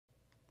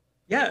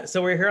Yeah,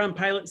 so we're here on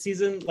pilot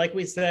season. Like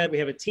we said, we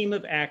have a team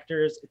of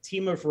actors, a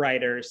team of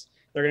writers.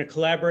 They're going to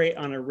collaborate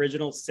on an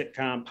original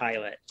sitcom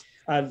pilot.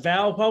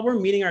 Val, while we're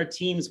meeting our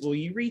teams, will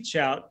you reach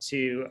out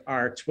to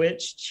our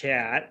Twitch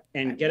chat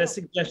and get a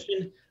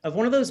suggestion of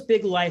one of those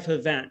big life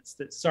events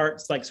that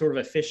starts like sort of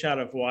a fish out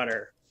of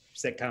water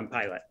sitcom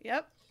pilot?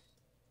 Yep.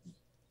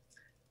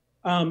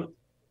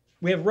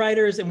 We have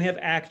writers and we have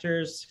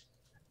actors.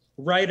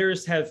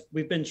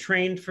 We've been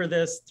trained for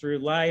this through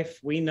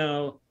life. We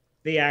know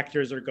the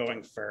actors are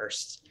going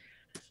first.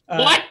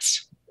 What?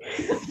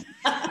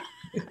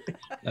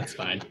 That's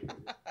fine.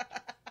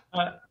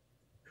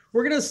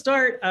 We're going to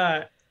start.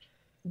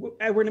 We're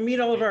going to meet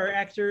all of our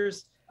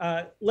actors.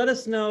 Let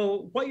us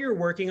know what you're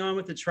working on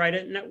with the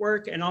Trident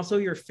Network and also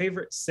your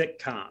favorite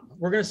sitcom.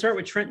 We're going to start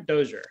with Trent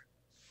Dozier.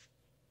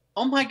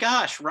 Oh my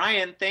gosh,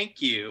 Ryan, thank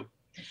you.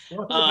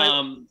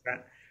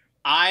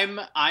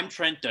 I'm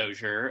Trent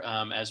Dozier,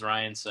 as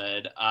Ryan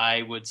said.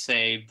 I would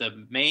say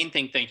the main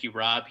thing, thank you,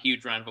 Rob.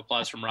 Huge round of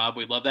applause from Rob.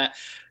 We love that.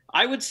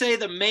 I would say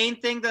the main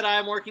thing that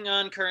I'm working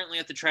on currently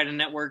at the Trident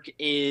Network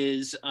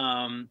is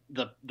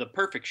the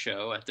perfect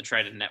show at the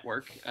Trident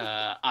Network.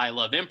 I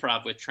Love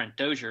Improv with Trent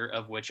Dozier,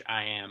 of which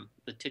I am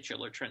the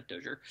titular Trent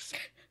Dozier.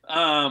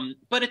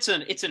 But it's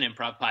an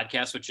improv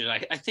podcast, which is,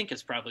 I think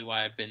is probably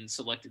why I've been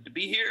selected to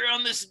be here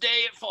on this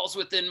day. It falls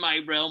within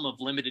my realm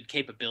of limited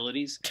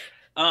capabilities.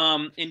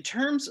 In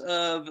terms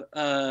of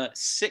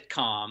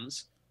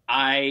sitcoms,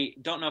 I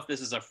don't know if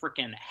this is a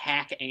freaking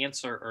hack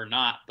answer or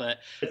not, but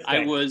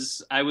I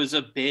was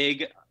a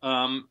big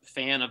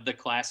fan of the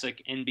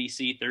classic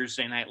NBC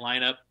Thursday night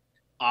lineup: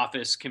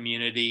 Office,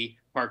 Community,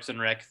 Parks and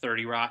Rec,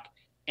 30 Rock.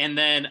 And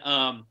then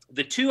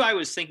the two I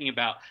was thinking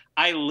about,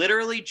 I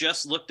literally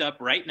just looked up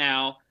right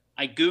now.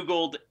 I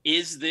Googled,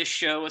 is this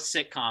show a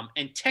sitcom?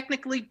 And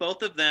technically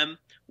both of them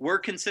were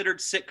considered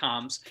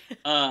sitcoms,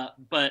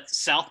 but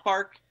South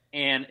Park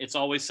and It's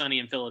Always Sunny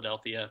in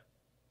Philadelphia.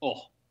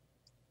 Oh,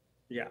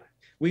 yeah.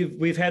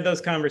 We've had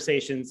those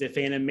conversations. If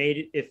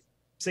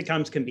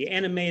sitcoms can be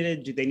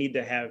animated, do they need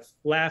to have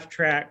laugh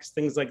tracks,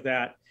 things like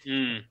that?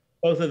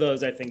 Both of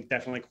those, I think,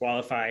 definitely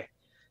qualify.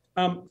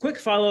 Quick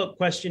follow-up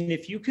question.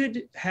 If you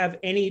could have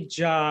any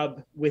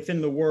job within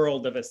the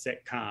world of a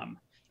sitcom,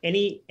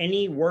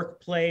 any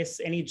workplace,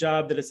 any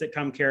job that a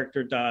sitcom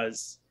character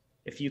does,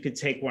 if you could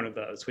take one of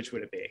those, which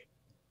would it be?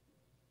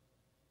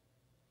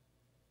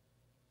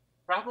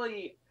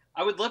 Probably,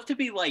 I would love to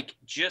be like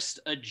just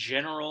a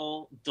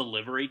general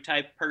delivery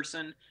type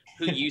person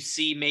who you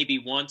see maybe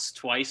once,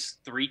 twice,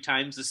 3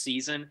 times a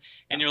season.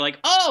 And you're like,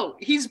 oh,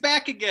 he's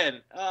back again.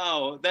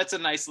 Oh, that's a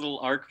nice little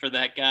arc for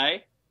that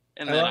guy.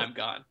 And then I'm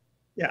gone.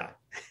 Yeah.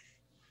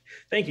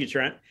 Thank you,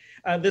 Trent.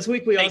 This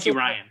week Thank you,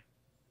 Ryan.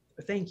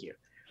 Thank you.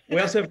 We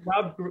also have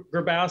Rob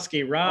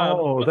Grabowski. Rob.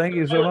 Oh, thank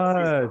you so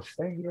much.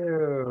 Thank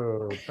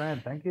you,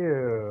 Trent. Thank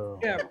you.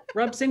 Yeah,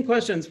 Rob, same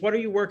questions. What are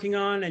you working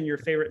on and your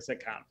favorite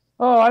sitcom?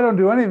 Oh, I don't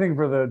do anything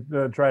for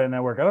the Trident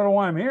Network. I don't know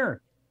why I'm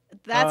here.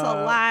 That's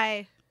a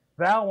lie.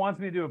 Val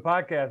wants me to do a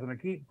podcast, and I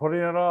keep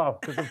putting it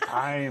off because of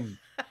time.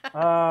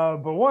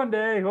 But one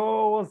day,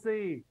 we'll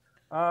see.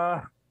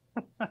 And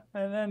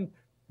then,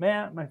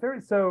 man, my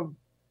favorite. So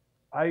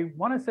I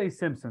want to say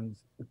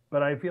Simpsons,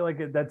 but I feel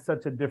like that's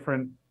such a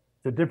different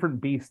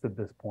beast at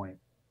this point.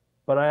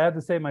 But I have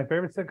to say my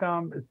favorite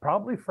sitcom is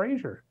probably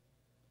Frasier.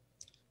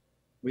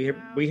 We hear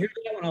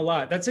that one a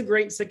lot. That's a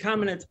great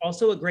sitcom, and it's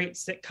also a great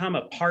sitcom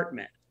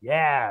apartment.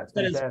 Yeah, it's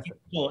that fantastic. Is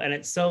beautiful, and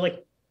it's so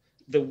like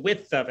the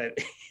width of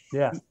it.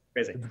 Yeah,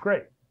 crazy. It's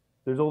great.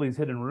 There's all these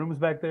hidden rooms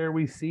back there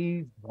we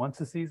see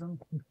once a season.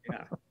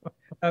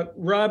 Yeah.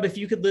 Rob, if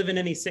you could live in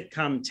any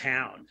sitcom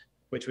town,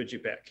 which would you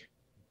pick?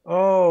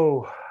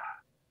 Oh,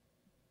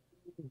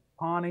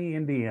 Pawnee,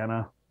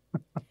 Indiana.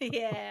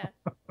 Yeah.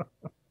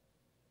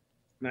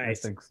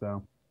 Nice. I think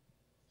so.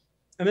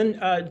 And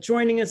then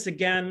joining us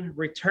again,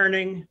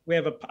 returning, we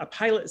have a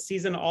pilot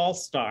season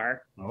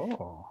all-star.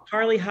 Oh.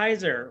 Carly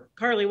Heiser.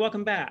 Carly,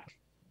 welcome back.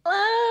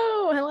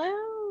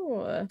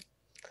 Hello.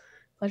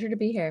 Pleasure to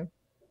be here.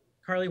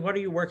 Carly, what are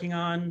you working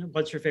on?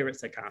 What's your favorite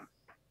sitcom?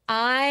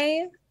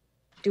 I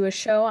do a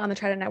show on the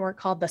Trident Network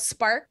called The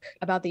Spark,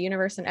 about the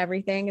universe and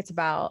everything. It's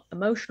about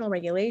emotional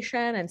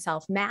regulation and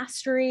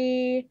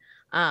self-mastery.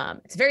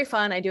 It's very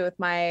fun. I do it with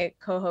my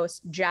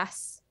co-host,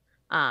 Jess.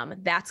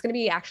 That's going to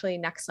be actually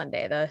next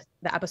Sunday. The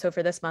episode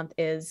for this month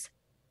is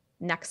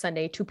next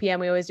Sunday, 2 p.m.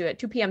 We always do it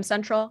 2 p.m.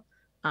 Central.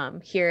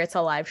 Here it's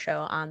a live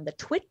show on the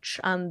Twitch,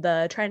 on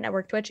the Trident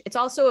Network Twitch. It's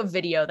also a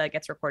video that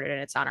gets recorded,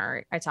 and it's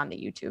on the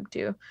YouTube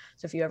too.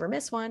 So if you ever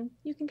miss one,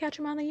 you can catch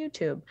them on the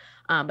YouTube.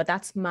 But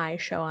that's my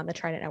show on the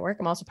Trident Network.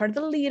 I'm also part of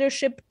the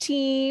leadership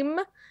team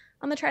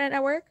on the Trident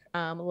Network.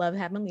 Love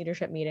having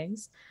leadership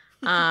meetings.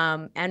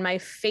 And my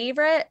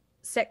favorite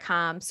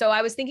sitcom. So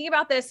I was thinking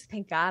about this.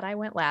 Thank God I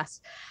went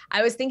last.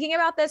 I was thinking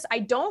about this. I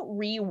don't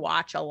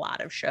rewatch a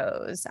lot of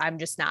shows. I'm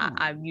just not.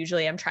 I'm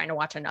trying to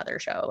watch another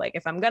show. Like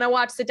if I'm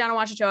gonna sit down and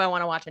watch a show, I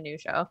want to watch a new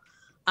show.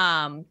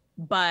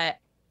 But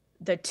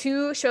the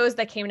 2 shows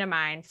that came to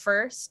mind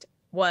first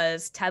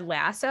was Ted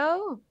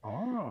Lasso,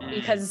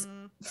 because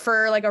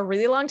for like a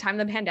really long time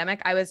in the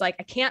pandemic, I was like,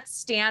 I can't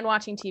stand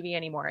watching TV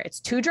anymore. It's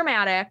too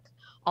dramatic.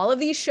 All of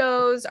these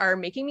shows are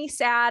making me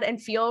sad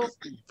and feel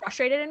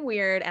frustrated and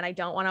weird, and I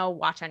don't want to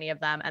watch any of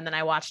them. And then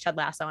I watched Ted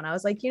Lasso, and I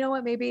was like, you know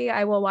what? Maybe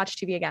I will watch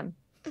TV again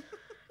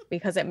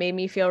because it made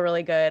me feel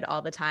really good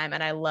all the time.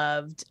 And I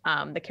loved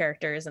the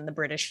characters and the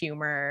British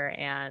humor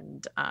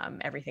and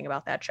everything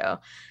about that show.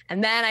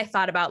 And then I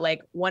thought about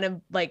like one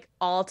of like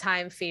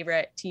all-time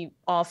favorite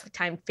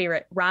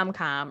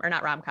rom-com, or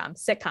not rom-com,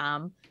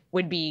 sitcom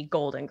would be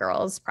Golden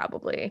Girls,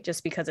 probably,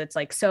 just because it's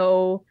like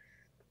so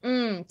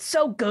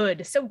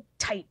good, so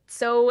tight,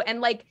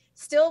 and like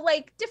still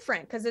like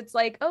different, because it's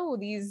like, oh,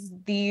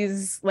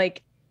 these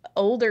like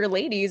older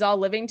ladies all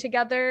living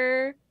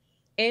together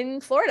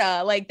in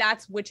Florida, like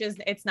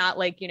it's not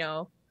like, you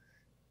know,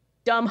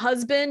 dumb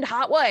husband,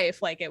 hot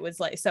wife, like it was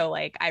like, so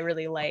like I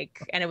really like,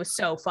 and it was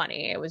so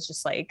funny. It was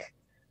just like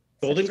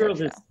Golden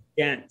Girls is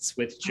dense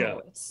with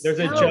jokes. There's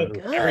a so joke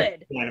good.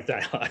 every line of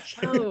dialogue.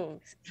 Oh,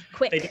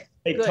 quick.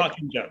 they Good. talk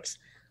in jokes.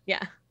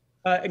 Yeah.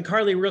 And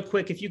Carly, real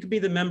quick, if you could be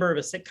the member of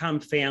a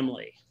sitcom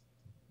family,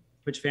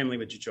 which family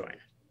would you join?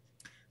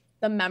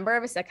 The member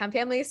of a sitcom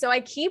family. So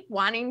I keep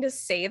wanting to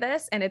say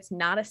this, and it's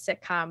not a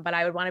sitcom, but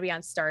I would want to be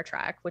on Star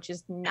Trek, which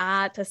is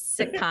not a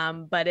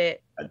sitcom, but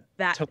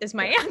that is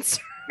my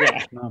answer.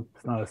 Yeah. No,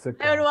 it's not a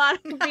sitcom. I would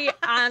want to be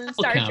on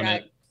Star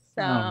Trek.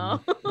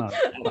 So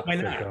Why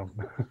not?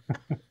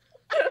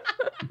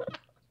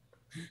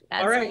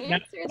 that's All right, my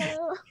answer,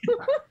 though.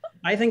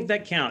 I think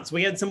that counts.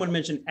 We had someone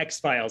mention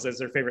X-Files as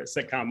their favorite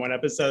sitcom one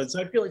episode,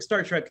 so I feel like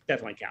Star Trek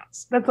definitely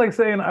counts. That's like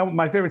saying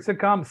my favorite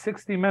sitcom,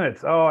 60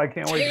 Minutes. Oh, I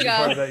can't wait to be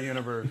part of that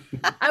universe.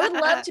 I would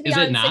love to be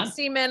on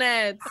 60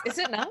 Minutes. Is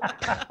it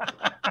not?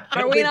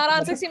 Are we not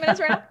on 60 Minutes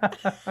right now?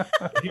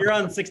 If you're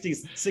on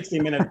 60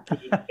 Minutes,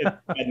 it's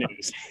bad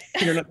news.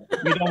 You don't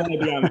want to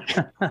be on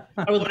that.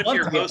 I would What if love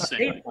you're to be on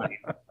hosting?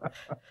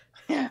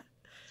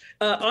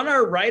 On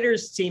our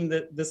writers team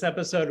this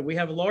episode, we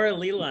have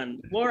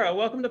LeeLun. Laura,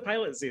 welcome to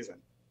pilot season.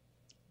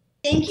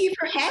 Thank you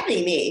for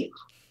having me.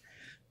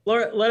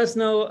 Laura, let us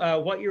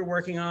know what you're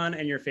working on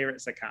and your favorite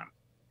sitcom.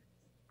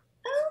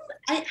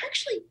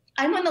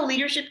 I'm on the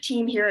leadership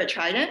team here at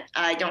Trident.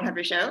 I don't have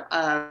a show,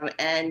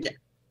 and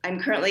I'm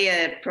currently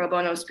a pro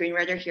bono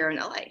screenwriter here in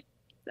LA.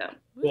 So,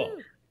 Cool.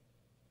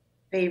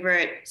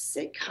 favorite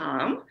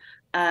sitcom,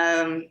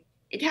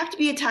 it'd have to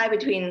be a tie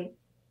between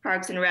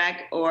Parks and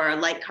Rec or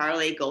like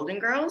Carly, Golden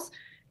Girls,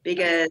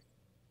 because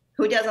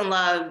who doesn't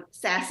love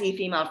sassy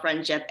female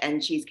friendship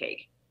and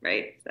cheesecake,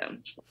 right? So,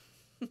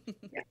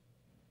 yeah.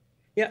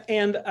 Yeah,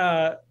 and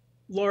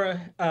Laura,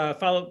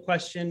 follow-up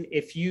question.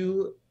 If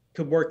you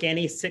could work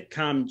any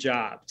sitcom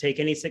job,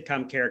 take any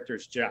sitcom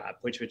character's job,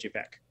 which would you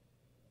pick?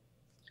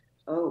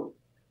 Oh,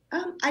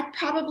 I'd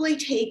probably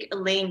take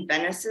Elaine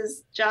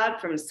Bennis's job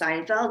from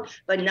Seinfeld,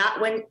 but not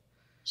when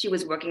she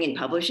was working in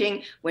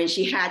publishing, when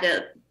she had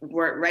to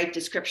write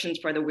descriptions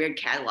for the weird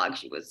catalog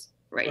she was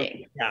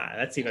writing. Oh, yeah,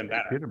 that's even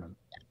better. Peterman.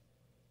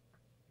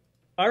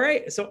 All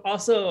right, so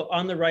also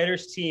on the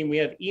writers team, we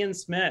have Ian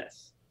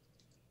Smith.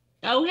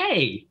 Oh,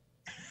 hey.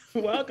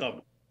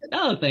 Welcome.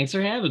 Oh, thanks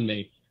for having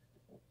me.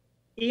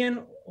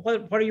 Ian,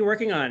 what are you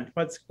working on?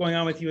 What's going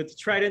on with you at the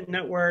Trident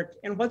Network?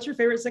 And what's your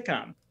favorite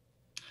sitcom?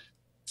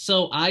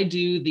 So I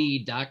do the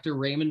Dr.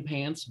 Raymond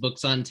Pants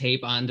Books on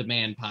Tape on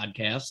Demand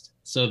podcast.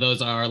 So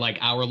those are like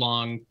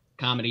hour-long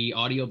comedy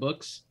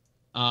audiobooks.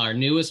 Our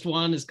newest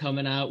one is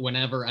coming out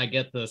whenever I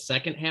get the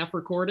second half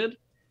recorded.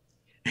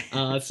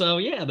 So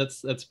yeah,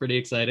 that's pretty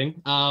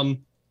exciting.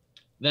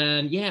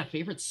 Then yeah,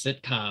 favorite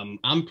sitcom.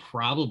 I'm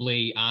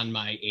probably on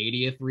my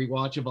 80th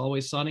rewatch of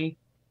Always Sunny.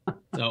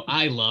 So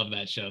I love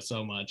that show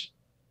so much.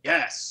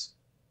 Yes.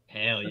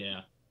 Hell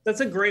yeah.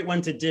 That's a great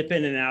one to dip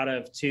in and out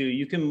of too.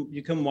 You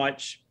can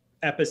watch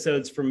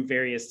episodes from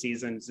various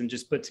seasons and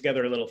just put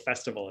together a little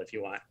festival if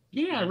you want.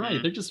 Yeah,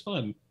 right. They're just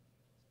fun.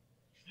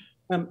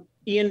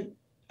 Ian,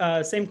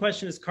 same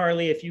question as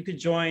Carly. If you could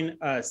join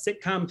a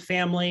sitcom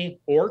family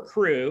or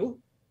crew,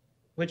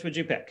 which would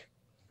you pick?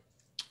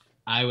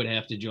 I would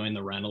have to join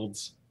the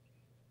Reynolds.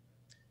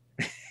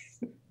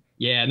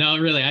 Yeah, no,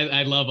 really,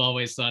 I love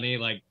Always Sunny.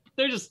 Like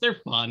they're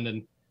fun,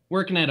 and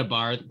working at a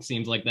bar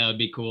seems like that would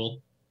be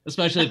cool,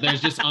 especially if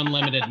there's just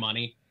unlimited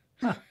money.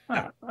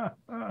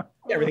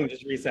 Everything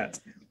just resets.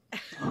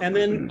 And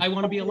then I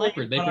want to be a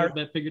leopard. They got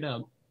that figured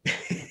out.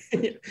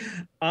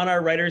 On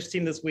our writers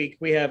team this week,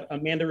 we have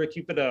Amanda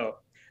ReCupido.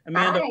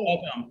 Amanda, Hi.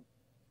 welcome.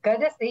 Good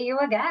to see you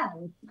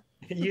again.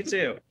 You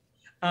too.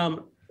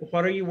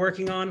 What are you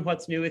working on?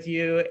 What's new with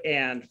you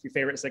and your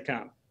favorite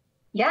sitcom?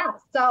 Yeah,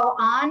 so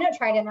on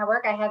Trident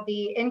Network, I have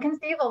the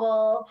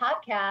Inconceivable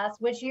podcast,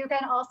 which you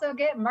can also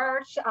get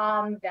merch.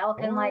 Val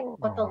can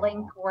put the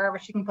link wherever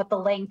she can put the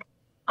link.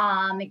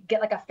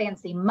 Get like a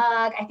fancy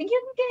mug. I think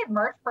you can get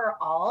merch for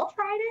all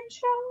Trident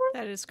shows.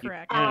 That is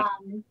correct.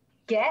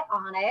 Get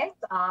on it.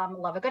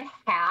 Love a good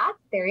hat.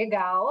 There you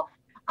go.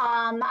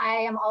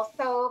 I am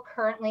also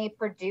currently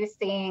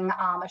producing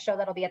a show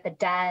that'll be at the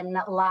Den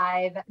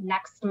live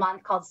next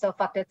month called So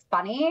Fucked It's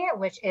Funny,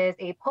 which is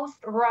a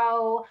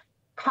post-row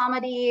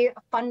comedy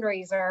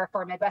fundraiser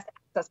for Midwest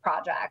this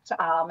project.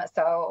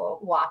 So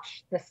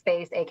watch the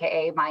space,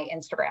 AKA my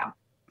Instagram.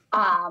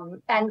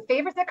 And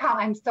favorite sitcom,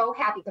 I'm so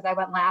happy because I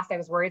went last. I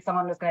was worried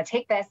someone was going to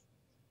take this.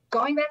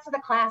 Going back to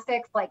the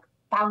classics, like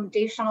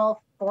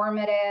foundational,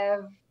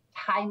 formative,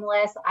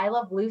 timeless. I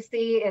Love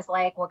Lucy is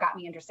like what got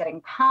me interested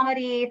in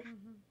comedy.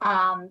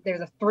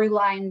 There's a through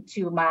line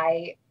to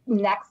my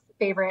next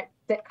favorite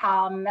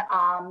sitcom,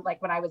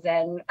 like when I was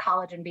in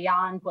college and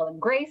beyond, Will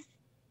and Grace,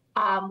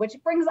 which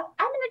brings, I'm going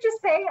to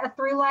just say, a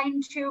through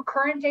line to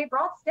current day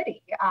Broad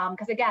City.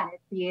 Because again,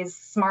 it's these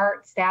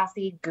smart,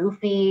 sassy,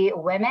 goofy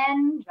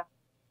women, just,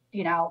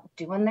 you know,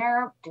 doing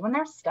their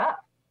stuff.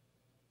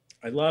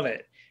 I love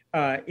it.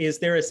 Is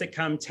there a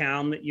sitcom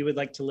town that you would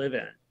like to live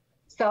in?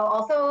 So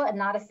also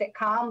not a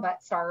sitcom,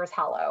 but Stars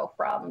Hollow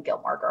from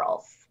Gilmore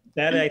Girls.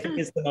 That I think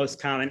is the most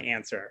common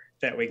answer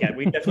that we get.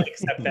 We definitely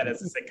accept that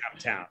as a sitcom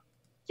town.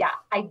 Yeah,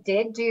 I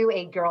did do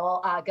a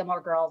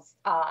Gilmore Girls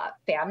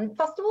fan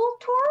festival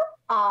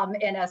tour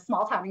in a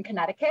small town in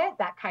Connecticut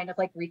that kind of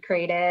like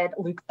recreated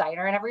Luke's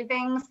Diner and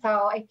everything.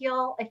 So I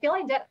feel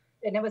I did it,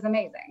 and it was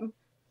amazing.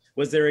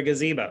 Was there a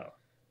gazebo?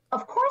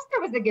 Of course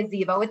there was a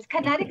gazebo. It's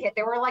Connecticut.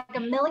 There were like a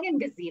million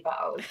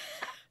gazebos.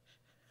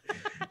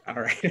 All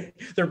right.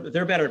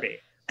 There better be.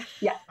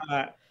 Yeah.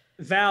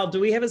 Val, do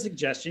we have a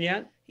suggestion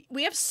yet?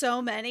 We have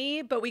so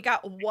many, but we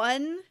got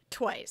one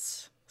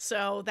twice.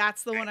 So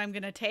that's the one I'm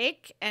going to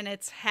take, and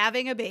it's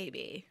having a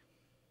baby.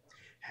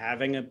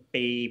 Having a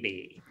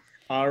baby.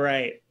 All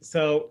right.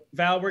 So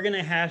Val, we're going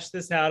to hash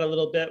this out a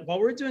little bit. While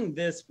we're doing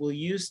this, will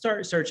you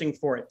start searching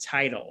for a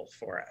title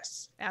for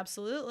us?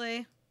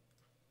 Absolutely.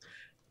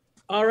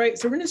 All right,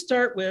 so we're going to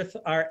start with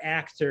our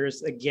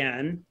actors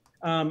again.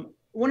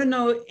 Want to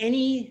know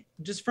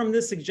just from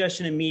this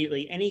suggestion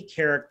immediately, any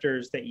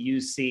characters that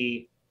you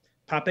see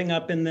popping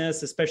up in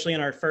this, especially in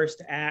our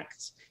first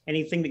act,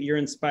 anything that you're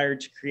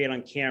inspired to create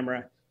on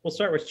camera? We'll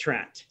start with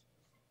Trent.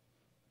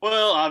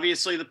 Well,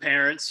 obviously the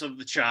parents of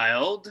the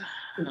child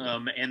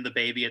and the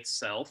baby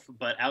itself,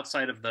 but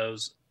outside of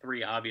those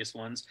three obvious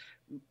ones,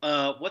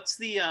 what's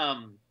the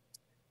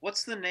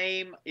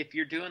name if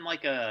you're doing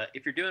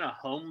a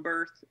home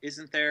birth?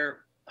 Isn't there?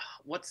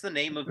 What's the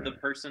name of the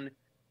person?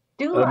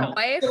 Doula.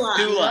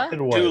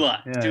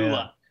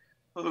 Doula.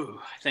 Ooh,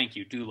 thank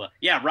you, doula.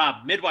 Yeah,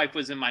 Rob, midwife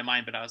was in my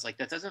mind, but I was like,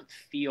 that doesn't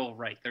feel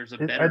right. There's a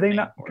better name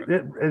for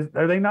it.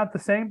 Are they not the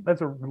same? That's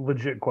a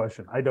legit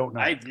question. I don't know.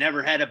 I've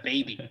never had a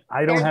baby.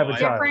 I don't have a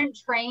child. Different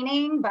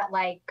training, but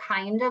like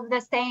kind of the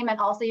same. And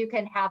also you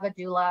can have a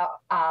doula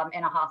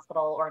in a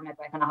hospital or a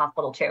midwife in a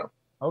hospital too.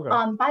 Okay.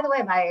 By the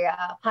way, my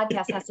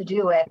podcast has to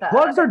do with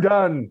plugs are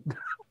done.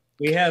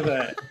 We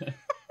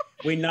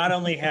not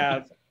only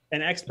have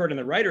an expert in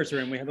the writer's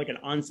room, we have like an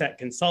on-set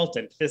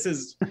consultant. This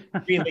is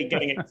really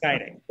getting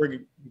exciting.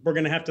 We're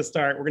going to have to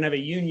start. We're going to have a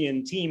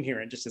union team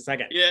here in just a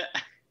second.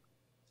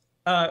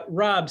 Yeah.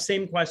 Rob,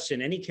 same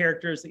question. Any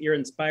characters that you're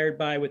inspired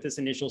by with this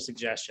initial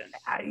suggestion?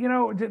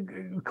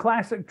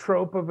 Classic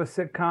trope of a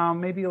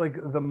sitcom, maybe like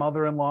the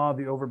mother-in-law,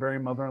 the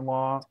overbearing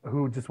mother-in-law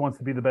who just wants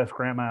to be the best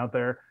grandma out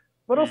there.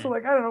 But also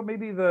like, I don't know,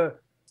 maybe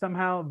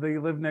somehow they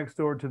live next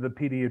door to the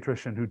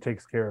pediatrician who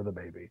takes care of the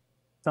baby.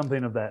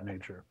 Something of that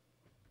nature.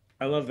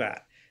 I love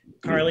that.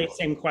 Carly,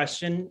 same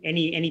question.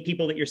 Any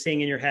people that you're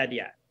seeing in your head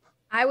yet?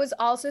 I was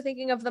also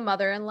thinking of the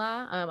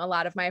mother-in-law. A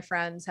lot of my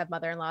friends have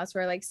mother-in-laws who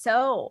are like,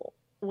 so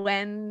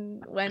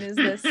when is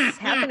this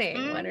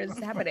happening? When is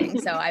this happening?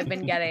 So I've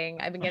been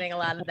getting a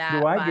lot of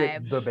that I vibe.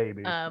 get the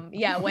baby?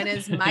 Yeah, when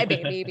is my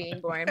baby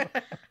being born?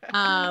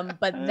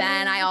 But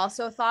then I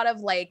also thought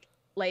of like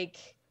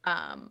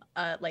an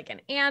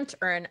aunt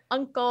or an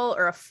uncle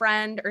or a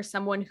friend or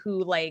someone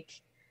who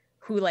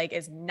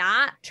is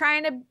not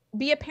trying to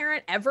be a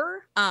parent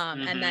ever,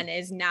 and then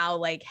is now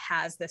like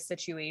has this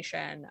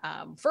situation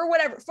for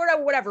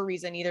whatever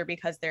reason, either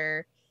because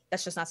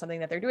that's just not something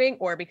that they're doing,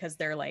 or because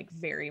they're like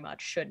very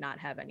much should not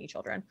have any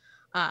children.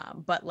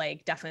 But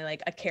like definitely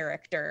like a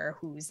character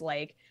who's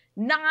like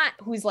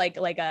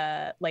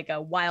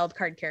a wild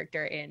card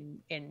character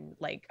in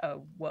like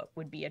what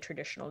would be a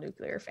traditional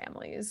nuclear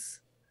families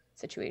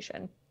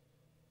situation.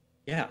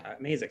 Yeah,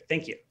 amazing.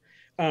 Thank you.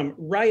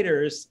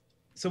 Writers.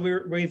 So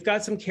we've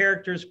got some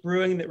characters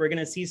brewing that we're going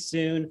to see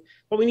soon.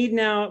 What we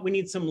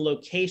need some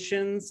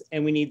locations,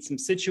 and we need some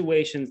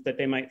situations that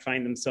they might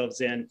find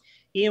themselves in.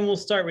 Ian, we'll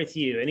start with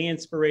you. Any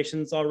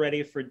inspirations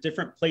already for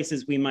different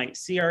places we might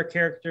see our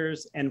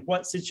characters, and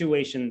what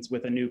situations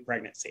with a new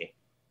pregnancy?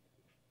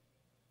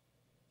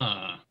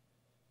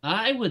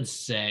 I would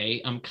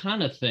say I'm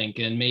kind of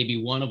thinking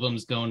maybe one of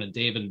them's going to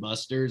Dave &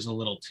 Buster's a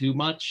little too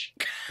much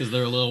because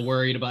they're a little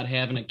worried about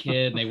having a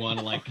kid and they want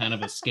to like kind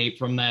of escape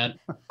from that.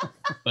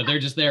 But they're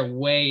just there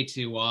way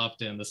too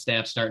often. The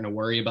staff's starting to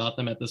worry about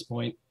them at this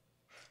point.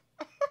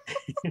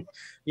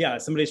 Yeah,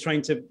 somebody's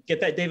trying to get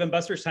that Dave &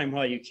 Buster's time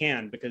while you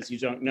can, because you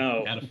don't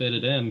know. Gotta fit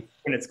it in.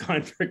 When it's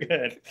gone for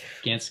good.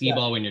 Can't skee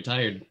ball when you're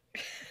tired.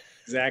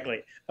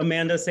 Exactly.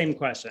 Amanda, same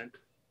question.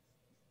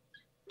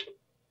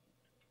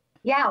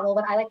 Yeah, well,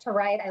 when I like to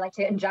write, I like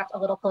to inject a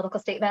little political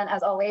statement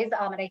as always.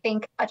 And I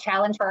think a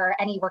challenge for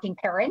any working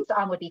parent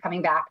would be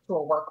coming back to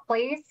a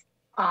workplace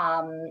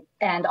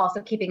And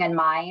also keeping in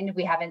mind,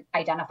 we haven't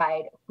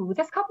identified who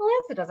this couple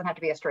is. It doesn't have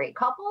to be a straight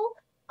couple.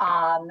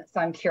 So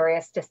I'm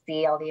curious to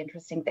see all the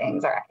interesting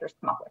things our actors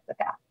come up with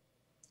that.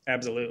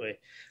 Absolutely.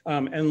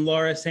 And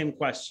Laura, same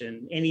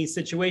question. Any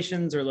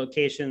situations or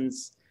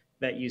locations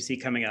that you see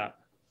coming up?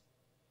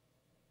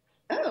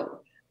 Let's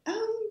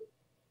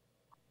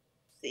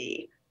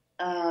see.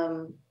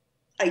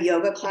 A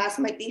yoga class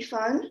might be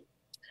fun.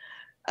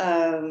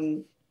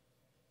 Let's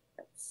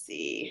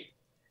see.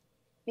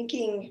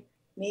 Thinking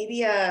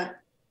maybe a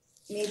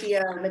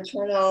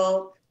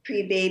maternal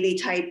pre-baby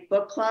type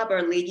book club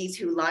or ladies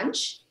who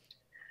lunch.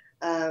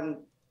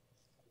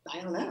 I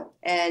don't know.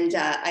 And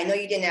I know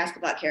you didn't ask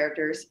about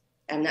characters.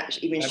 I'm not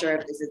even sure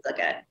if this is like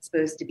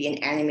supposed to be an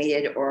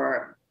animated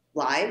or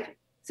live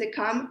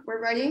sitcom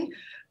we're writing,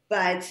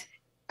 but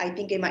I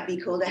think it might be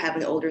cool to have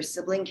an older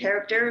sibling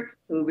character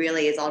who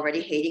really is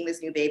already hating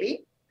this new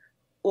baby,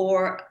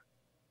 or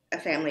a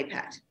family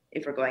pet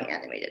if we're going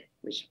animated,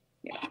 which,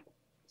 yeah.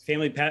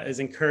 Family pet is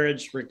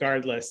encouraged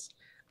regardless.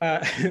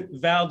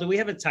 Val, do we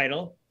have a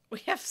title? We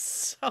have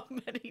so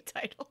many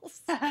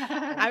titles.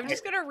 I'm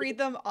just going to read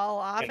them all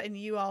off and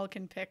you all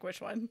can pick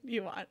which one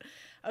you want.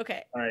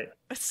 Okay. All right.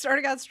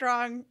 Starting out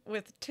strong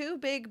with two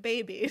big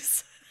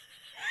babies.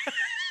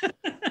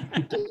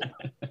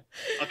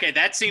 Okay,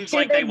 that seems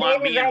like they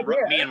want me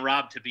and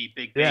Rob to be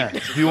big babies.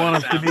 Yeah. Do you want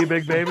us to be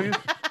big babies?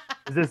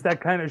 Is this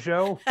that kind of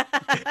show?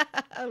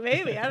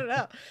 Maybe. I don't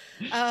know.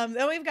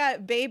 Then we've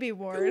got Baby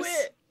Wars.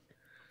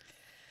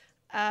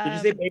 Did you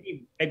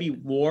say baby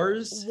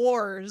wars?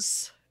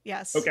 Wars.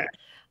 Yes. Okay.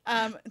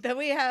 Then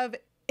we have.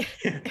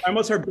 I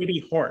almost heard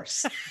baby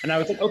horse, and I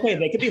was like, okay,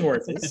 they could be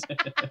horses.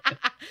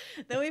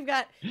 Then we've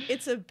got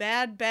It's a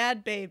Bad,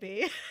 Bad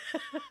Baby.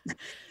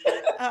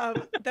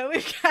 Then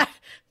we've got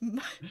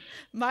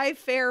My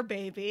Fair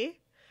Baby.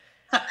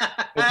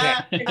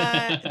 Okay.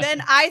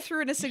 Then I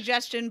threw in a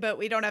suggestion, but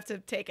we don't have to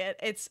take it.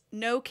 It's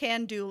No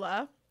Can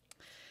Doula.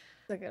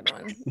 That's a good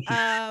one.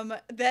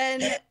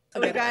 Then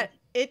we've got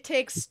It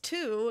Takes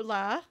Two,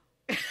 La.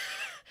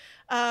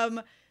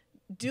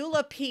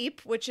 Doula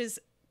Peep, which is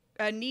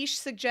a niche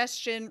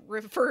suggestion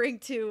referring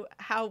to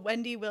how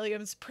Wendy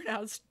Williams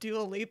pronounced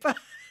Dua Lipa.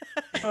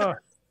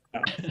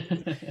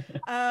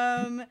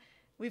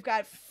 We've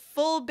got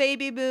Full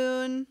Baby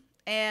Moon,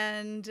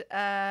 and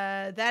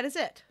that is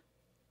it.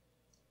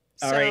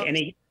 All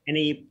right.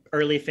 Any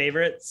early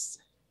favorites?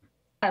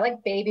 I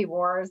like Baby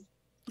Wars.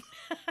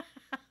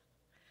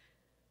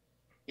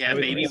 Yeah,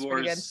 Baby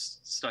Wars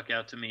stuck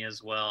out to me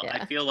as well. Yeah.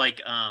 I feel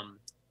like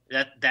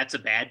That's a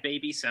Bad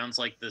Baby sounds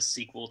like the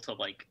sequel to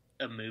like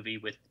a movie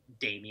with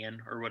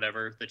Damien or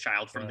whatever, the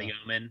child from The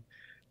Omen.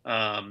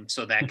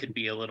 So that could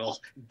be a little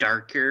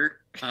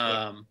darker.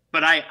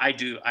 But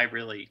I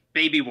really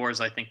Baby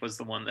Wars I think was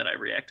the one that I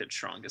reacted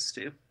strongest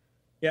to.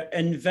 Yeah,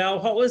 and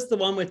Val, what was the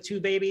one with two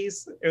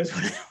babies? It was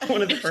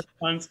one of the first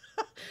ones.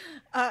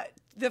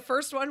 The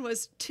first one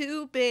was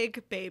Two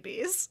Big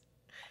Babies.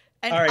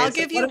 And right, I'll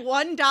give you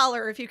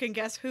 $1 if you can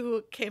guess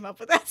who came up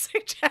with that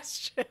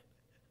suggestion.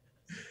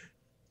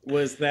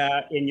 Was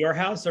that in your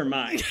house or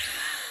mine?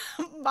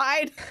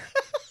 Mine.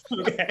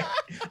 Okay.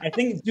 I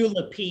think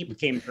Dula Peep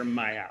came from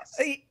my house.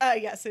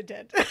 Yes, it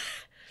did.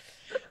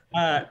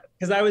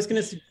 Because I was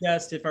going to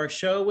suggest if our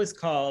show was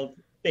called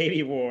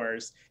Baby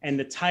Wars and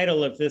the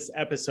title of this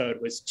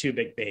episode was Two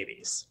Big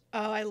Babies.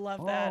 Oh, I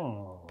love that.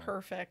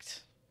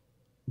 Perfect.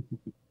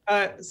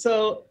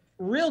 So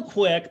real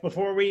quick,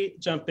 before we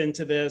jump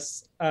into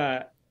this,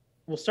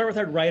 we'll start with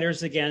our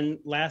writers again,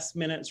 last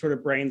minute sort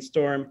of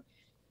brainstorm.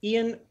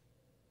 Ian,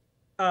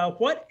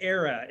 what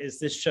era is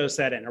this show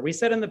set in? Are we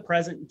set in the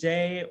present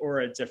day or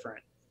a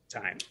different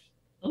time?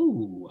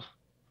 Oh,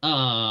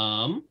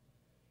 I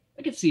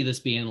could see this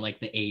being like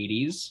the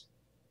 80s.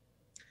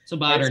 So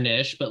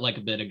modernish, but like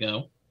a bit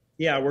ago.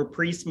 Yeah, we're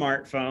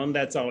pre-smartphone.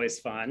 That's always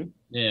fun.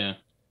 Yeah.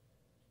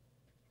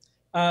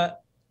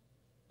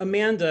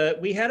 Amanda,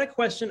 we had a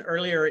question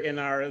earlier in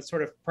our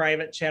sort of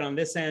private chat on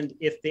this end,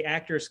 if the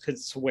actors could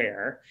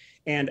swear.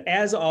 And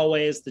as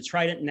always, the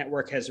Trident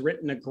Network has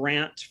written a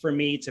grant for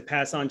me to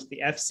pass on to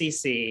the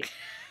FCC.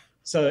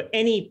 So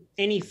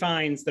any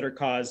fines that are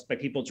caused by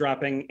people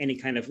dropping any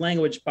kind of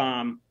language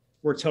bomb,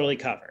 we're totally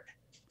covered.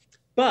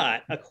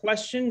 But a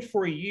question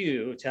for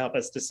you to help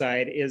us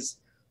decide is,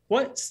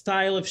 what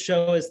style of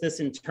show is this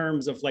in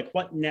terms of like,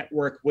 what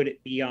network would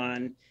it be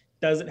on?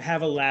 Does it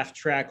have a laugh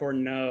track or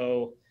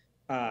no?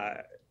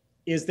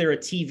 Is there a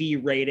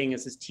TV rating?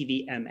 Is this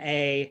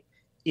TVMA?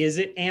 Is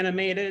it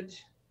animated,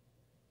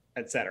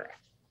 etc.?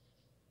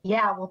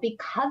 Yeah, well,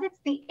 because it's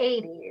the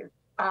 80s,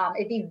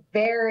 it'd be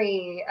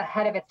very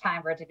ahead of its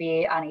time for it to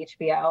be on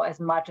HBO, as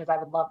much as I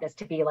would love this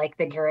to be like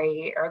the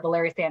Gary or the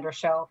Larry Sanders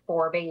Show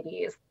for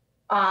babies.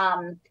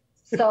 I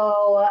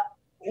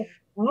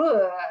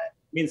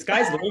mean,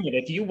 sky's the limit.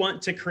 If you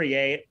want to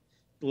create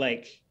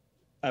like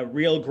a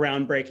real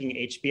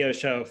groundbreaking HBO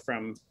show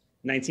from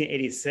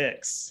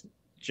 1986,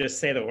 just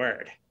say the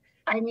word.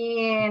 I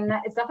mean,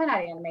 it's definitely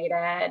not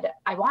animated.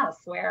 I want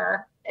to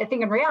swear. I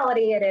think in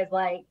reality it is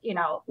like,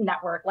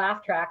 network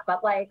laugh track,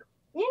 but like,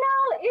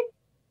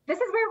 this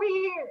is where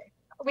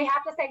we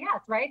have to say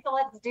yes, right? So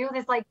let's do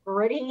this like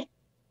gritty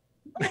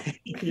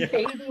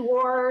baby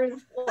wars,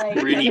 like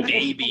Gritty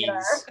babies.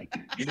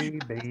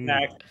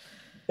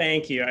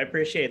 Thank you. I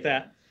appreciate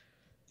that.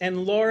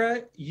 And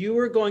Laura, you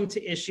are going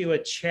to issue a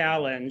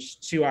challenge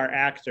to our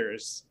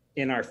actors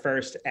in our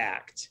first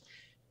act.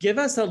 Give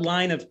us a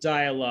line of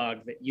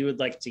dialogue that you would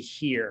like to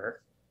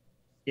hear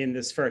in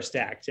this first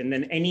act. And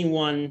then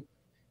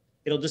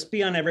it'll just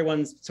be on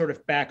everyone's sort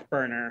of back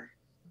burner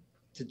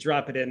to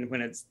drop it in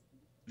when it's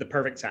the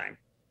perfect time.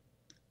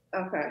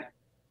 Okay.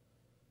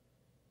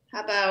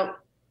 How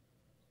about,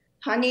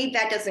 honey,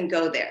 that doesn't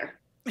go there.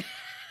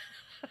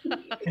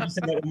 Can you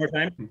say that one more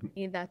time?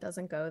 That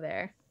doesn't go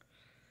there.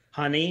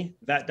 Honey,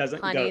 that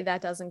doesn't go. Honey,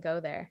 that doesn't go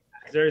there.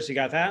 Actors, you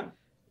got that?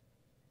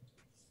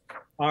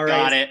 All right.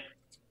 Got it.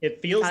 It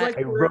feels like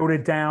I wrote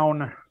it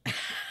down.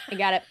 I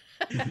got it.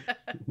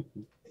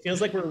 It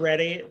feels like we're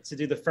ready to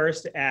do the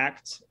first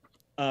act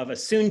of a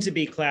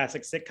soon-to-be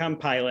classic sitcom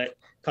pilot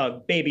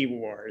called Baby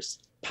Wars.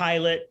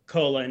 Pilot,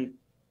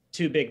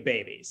 two big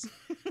babies.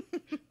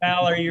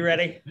 Val, are you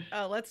ready?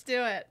 Oh, let's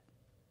do it.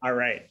 All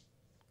right.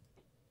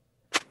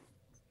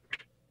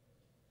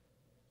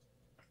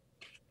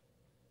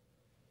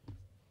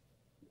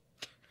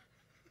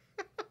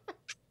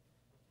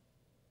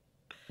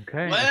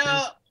 Okay.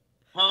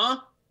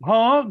 Well,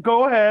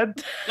 Go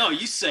ahead. No,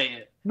 you say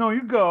it. No,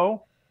 you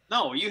go.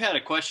 No, you had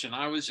a question.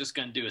 I was just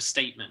going to do a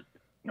statement.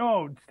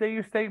 No, say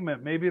your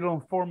statement. Maybe it'll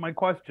inform my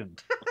question.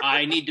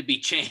 I need to be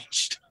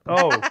changed.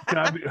 Oh, can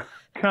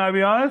I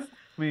be honest?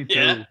 Me too.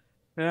 Yeah.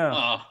 Yeah.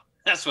 Oh,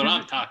 that's what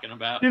I'm talking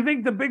about. Do you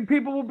think the big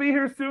people will be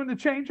here soon to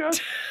change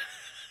us?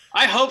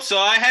 I hope so.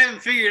 I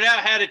haven't figured out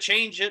how to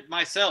change it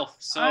myself,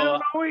 so I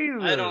don't know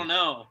either. I don't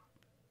know.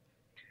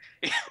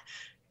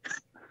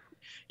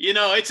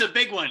 It's a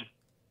big one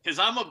because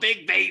I'm a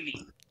big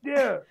baby.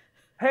 Yeah.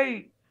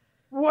 Hey,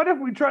 what if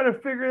we try to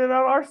figure it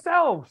out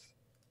ourselves?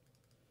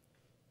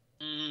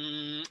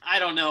 I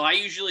don't know. I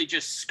usually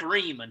just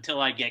scream until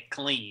I get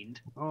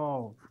cleaned.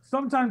 Oh,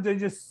 sometimes I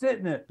just sit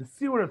in it to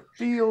see what it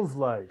feels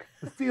like.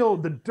 To feel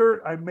the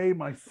dirt I made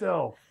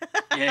myself.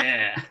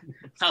 Yeah.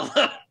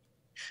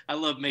 I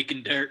love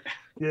making dirt.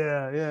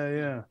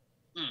 Yeah.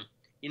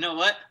 You know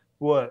what?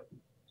 What?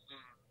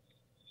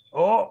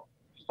 Oh.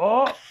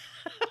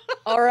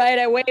 All right,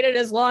 I waited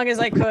as long as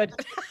I could.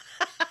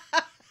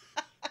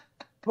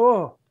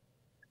 Oh.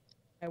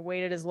 I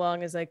waited as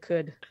long as I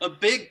could. A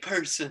big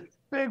person.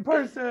 Big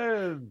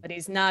person. But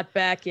he's not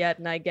back yet,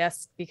 and I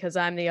guess because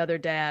I'm the other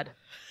dad.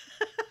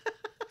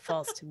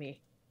 Falls to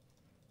me.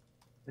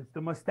 It's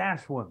the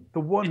mustache one. The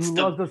one who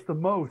loves us the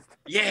most.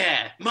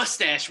 Yeah,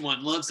 mustache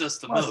one loves us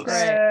the most.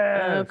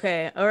 Right.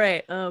 Okay, all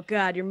right. Oh,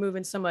 God, you're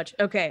moving so much.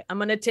 Okay, I'm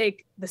going to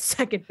take the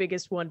second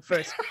biggest one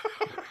first.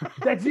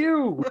 That's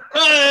you.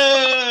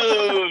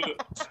 Oh! Good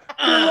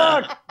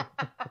luck.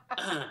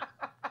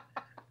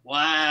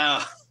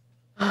 Wow.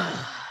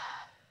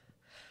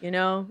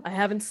 I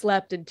haven't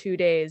slept in 2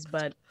 days,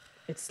 but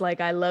it's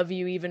like I love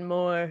you even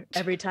more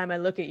every time I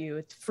look at you.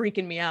 It's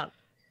freaking me out.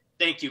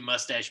 Thank you,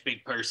 mustache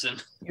big person.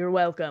 You're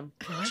welcome.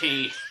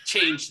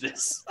 Change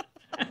this.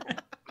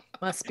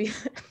 Must be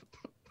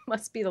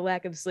the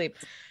lack of sleep.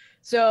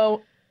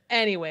 So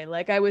anyway,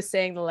 like I was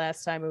saying the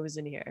last time I was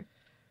in here,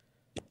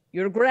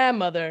 your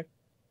grandmother,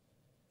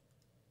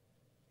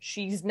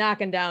 she's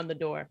knocking down the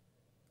door.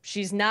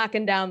 She's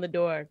knocking down the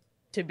door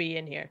to be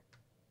in here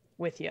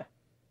with you.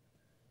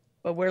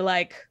 But we're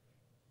like,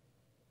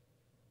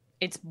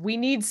 we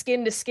need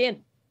skin to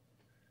skin.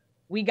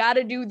 We got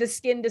to do the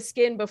skin to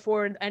skin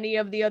before any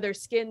of the other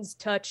skins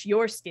touch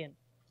your skin.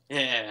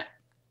 Yeah,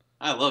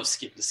 I love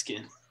skin to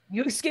skin.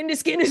 Your skin to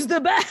skin is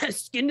the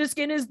best. Skin to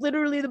skin is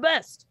literally the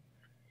best.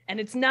 And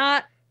it's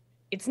not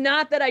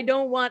that I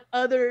don't want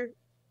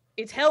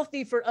it's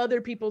healthy for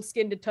other people's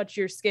skin to touch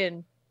your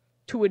skin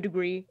to a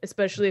degree,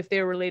 especially if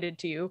they're related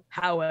to you.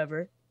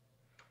 However,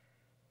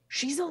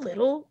 she's a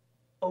little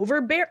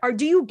overbearing. Or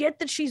do you get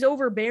that she's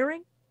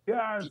overbearing?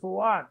 Yeah, it's a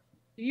lot.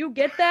 Do you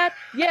get that?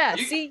 Yeah,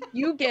 see,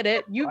 you get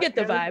it. You get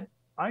the vibe.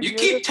 You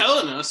keep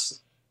telling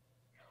us.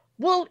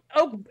 Well,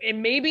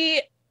 and maybe,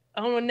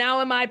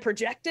 now am I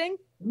projecting?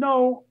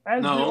 No,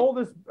 as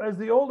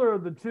the older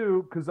of the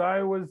two, because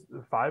I was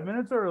 5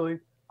 minutes early,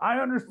 I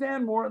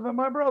understand more than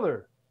my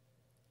brother.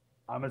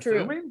 I'm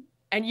assuming. True.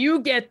 And you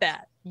get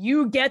that.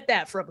 You get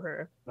that from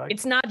her.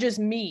 It's not just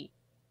me.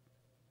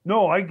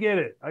 No, I get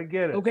it.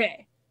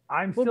 Okay.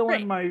 I'm still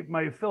in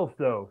my filth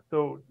though.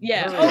 So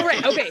yeah. Oh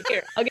right. Okay.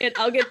 Here,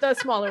 I'll get the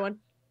smaller one.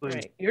 All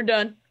right, you're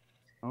done.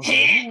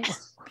 Okay.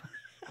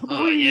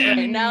 Oh yeah.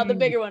 Okay, now the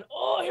bigger one.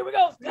 Oh, here we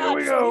go. Here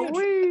we go.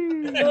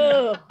 Whee!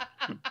 Oh.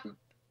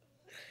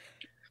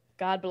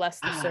 God bless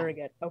the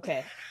surrogate.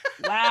 Okay.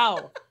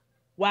 Wow.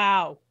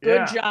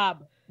 Good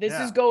job. This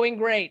is going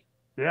great.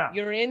 Yeah.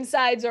 Your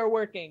insides are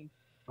working.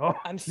 Oh,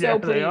 I'm so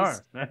pleased. They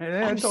are.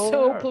 I'm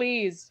so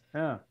pleased.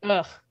 Yeah.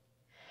 Ugh.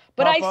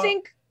 But Papa, I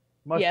think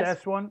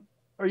mustache one.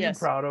 Are you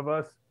proud of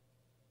us?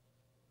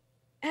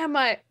 I'm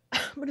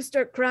gonna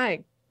start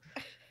crying.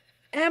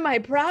 Am I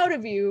proud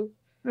of you?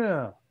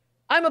 Yeah.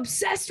 I'm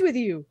obsessed with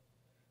you.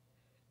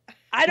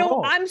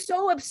 I'm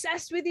so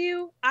obsessed with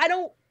you.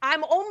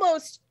 I'm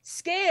almost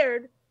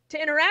scared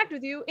to interact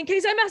with you in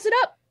case I mess it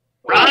up.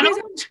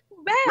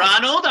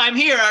 Ronald, I'm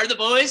here. Are the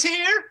boys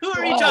here? Who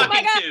are you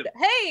talking to?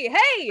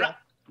 Hey.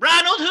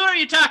 Ronald, who are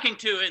you talking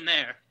to in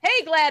there?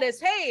 Hey,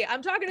 Gladys. Hey,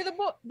 I'm talking to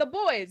the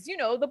boys. You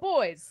know, the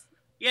boys.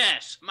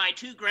 Yes, my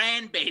 2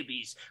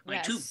 grandbabies. My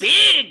Yes. 2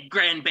 big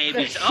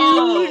grandbabies.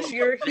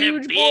 You're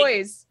huge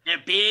boys. They're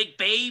big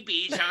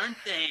babies, aren't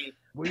they?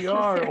 We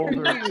are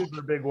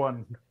older big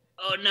ones.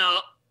 Oh, no.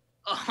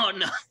 Oh,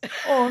 no.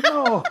 Oh,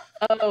 no.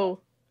 Oh.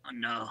 Oh,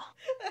 no.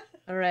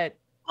 All right.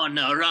 Oh,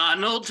 no,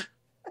 Ronald.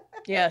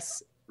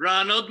 Yes.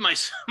 Ronald, my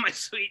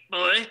sweet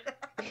boy.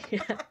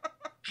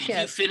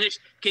 Yes.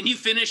 Can you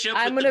finish up?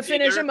 I'm gonna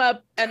finish him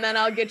up, and then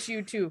I'll get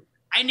you too.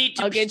 I need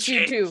to. I'll get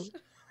you too.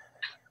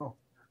 Oh,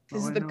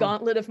 This is the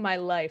gauntlet of my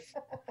life.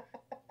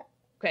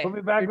 Okay. Put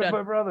me back with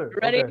my brother. You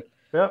ready? Okay.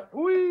 Yep.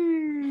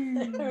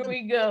 Whee! There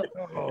we go.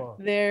 Oh.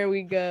 There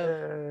we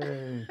go.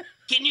 Hey.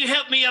 Can you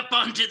help me up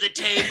onto the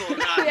table,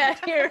 Ronald? Yeah,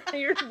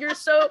 you're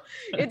so.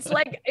 It's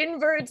like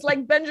invert. It's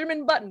like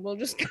Benjamin Button. We'll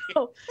just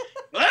go.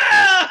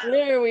 Ah!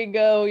 There we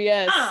go.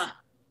 Yes. Ah!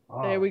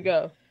 There we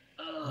go.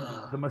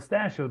 The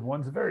mustachioed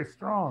one's very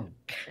strong.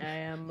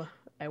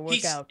 I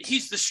work out.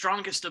 He's the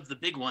strongest of the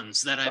big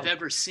ones that I've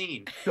ever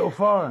seen. So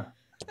far.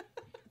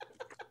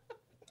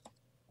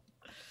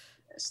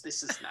 Yes,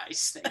 this is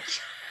nice. Thank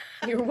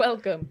you. You're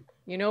welcome.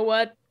 You know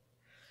what?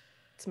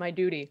 It's my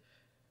duty.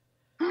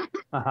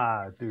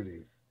 Haha,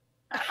 duty.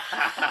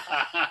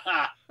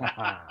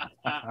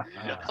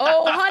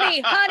 Oh,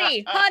 honey,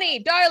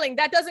 darling,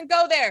 that doesn't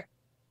go there.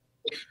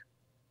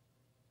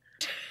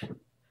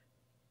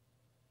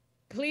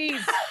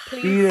 Please.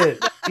 Eat it.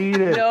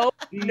 No,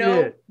 Eat no,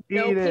 it.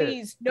 no, Eat it.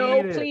 please, no,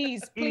 Eat it.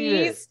 please, Eat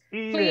it.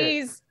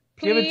 please.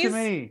 Give it to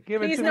me.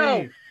 Give it Please, to no.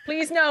 me.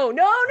 Please, no.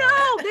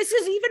 This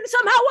is even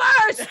somehow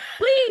worse.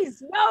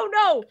 Please,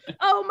 no.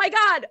 Oh my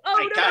God.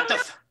 Oh, no.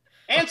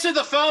 Answer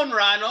the phone,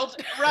 Ronald.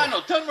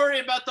 Ronald, don't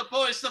worry about the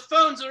boys. The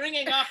phone's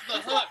ringing off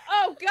the hook.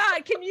 Oh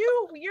God,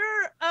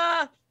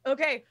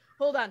 okay,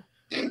 hold on.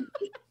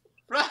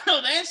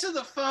 Ronald, answer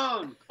the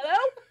phone. Hello?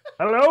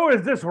 Hello,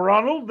 is this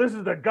Ronald? This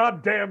is the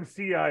goddamn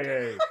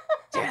CIA.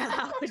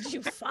 How did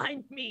you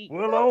find me?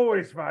 We'll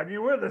always find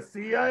you. We're the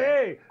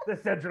CIA, the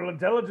Central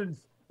Intelligence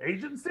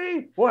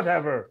Agency?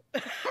 Whatever.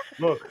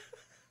 Look,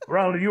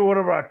 Ronald, you're one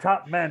of our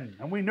top men,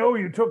 and we know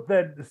you took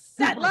that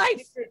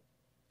life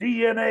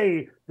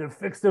DNA to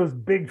fix those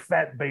big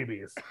fat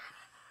babies.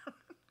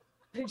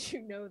 Did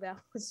you know that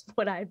was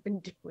what I've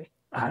been doing?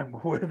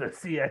 We're the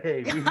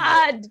CIA. We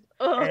God.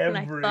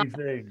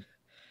 everything.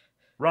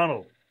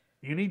 Ronald,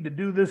 you need to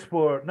do this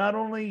for not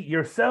only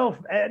yourself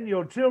and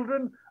your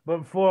children,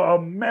 but for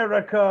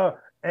America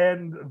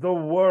and the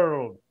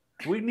world.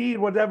 We need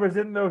whatever's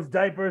in those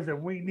diapers,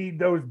 and we need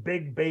those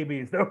big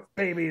babies. Those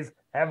babies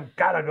have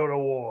got to go to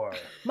war.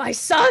 My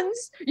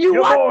sons?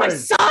 You want my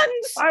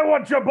sons? I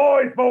want your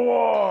boys for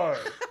war.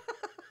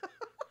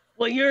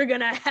 Well, you're going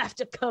to have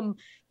to come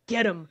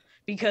get them,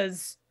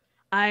 because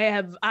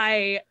I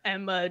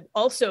am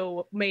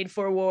also made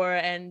for war,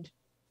 and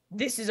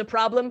this is a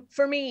problem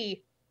for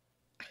me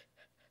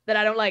that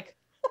I don't like.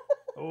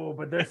 Oh,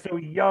 but they're so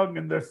young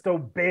and they're so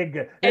big.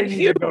 They And need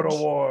huge. to go to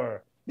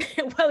war.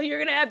 Well, you're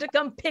going to have to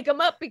come pick them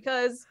up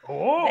because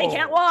they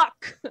can't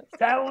walk.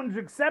 Challenge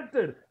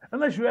accepted.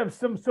 Unless you have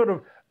some sort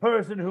of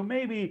person who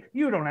maybe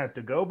you don't have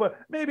to go, but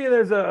maybe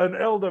there's an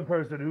elder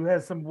person who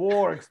has some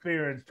war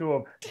experience to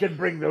him, can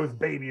bring those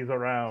babies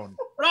around.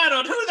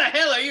 Ronald, who the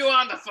hell are you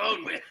on the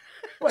phone with?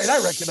 Wait,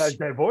 I recognize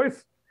that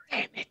voice.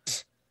 Damn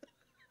it.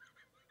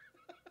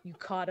 You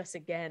caught us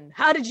again.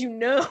 How did you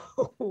know?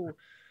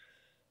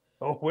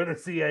 Oh, we're the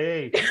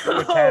CIA.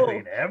 We're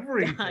tapping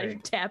everything.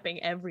 I'm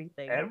tapping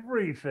everything.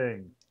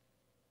 Everything.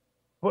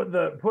 Put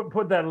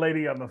that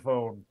lady on the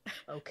phone.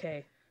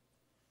 Okay.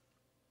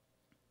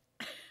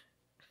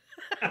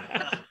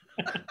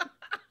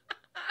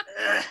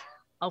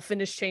 I'll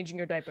finish changing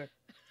your diaper.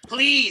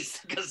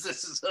 Please, because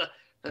this is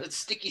a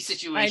sticky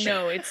situation. I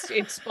know,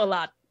 it's a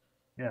lot.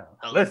 Yeah.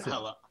 Hello, Listen.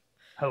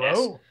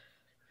 hello.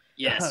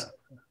 Yes.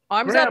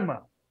 Arms Grandma.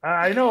 up.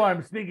 I know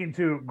I'm speaking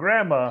to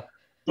Grandma,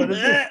 but is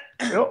this...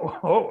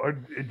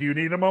 do you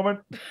need a moment?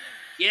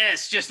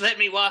 Yes, just let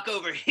me walk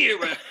over here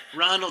where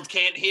Ronald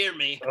can't hear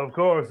me. Of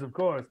course. I'm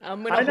going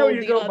to hold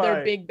the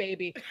other big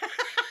baby.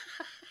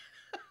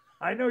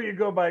 I know you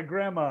go by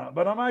Grandma,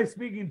 but am I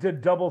speaking to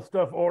Double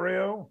Stuff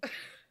Oreo?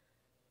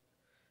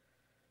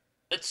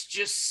 Let's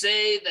just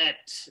say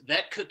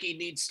that cookie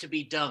needs to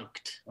be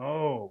dunked.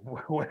 Oh,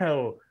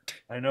 well,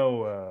 I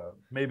know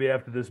maybe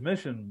after this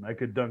mission, I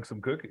could dunk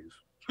some cookies.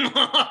 No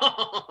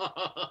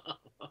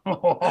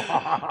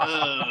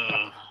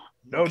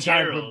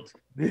time for...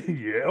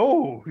 Yeah.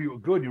 Oh,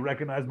 good. You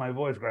recognize my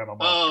voice, Grandma.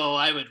 Oh,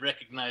 I would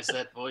recognize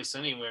that voice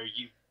anywhere,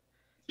 you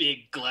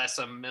big glass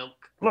of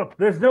milk. Look,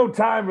 there's no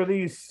time for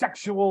these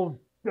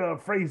sexual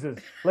phrases.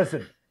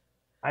 Listen,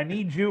 I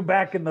need you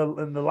back in the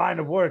line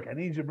of work. I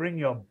need you to bring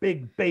your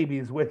big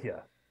babies with you.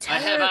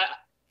 Tell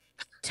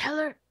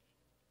her.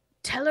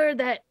 tell her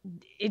that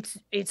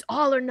it's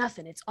all or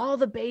nothing. It's all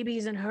the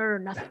babies and her or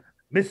nothing.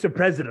 Mr.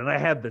 President, I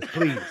have this,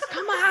 please.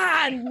 Come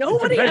on.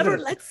 Nobody ever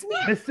lets me.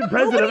 Mr.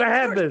 President, I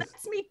have this.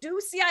 Lets me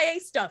do CIA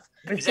stuff.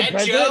 Is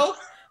that Joe?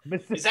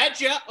 Is that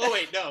Joe? Oh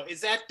wait, no.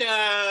 Is that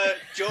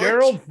George?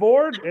 Gerald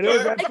Ford? It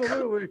is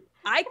absolutely.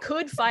 I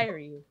could fire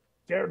you.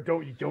 Gerald,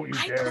 don't you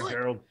dare, could.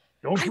 Gerald.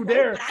 Don't you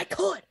dare. But I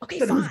could. Okay,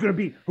 Then fine.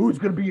 who's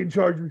gonna be in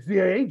charge of the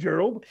CIA,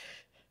 Gerald?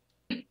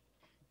 Yeah,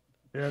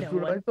 that's No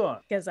what one. I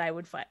thought. Because I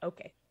would fight.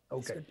 Okay.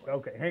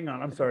 Okay. Hang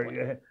on. I'm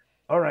sorry.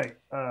 All right.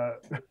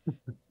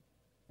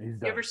 He's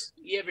done.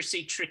 You ever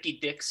see Tricky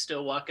Dick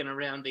still walking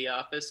around the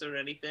office or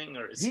anything,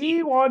 or is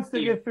He wants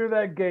to get through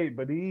that gate,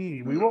 but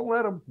we won't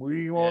let him.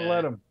 We won't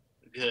let him.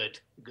 Good.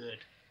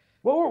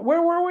 Well,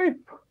 where were we?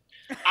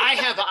 I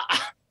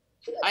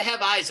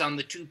have eyes on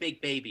the two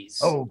big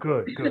babies. Oh,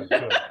 good.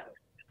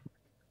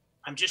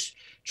 I'm just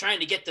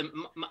trying to get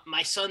them.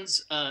 My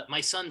son's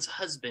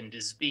husband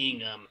is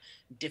being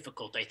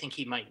difficult. I think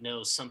he might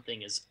know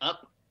something is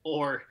up,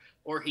 or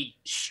he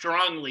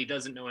strongly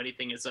doesn't know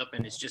anything is up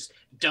and is just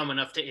dumb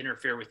enough to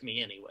interfere with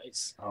me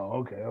anyways.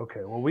 Oh,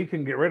 okay. Well, we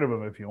can get rid of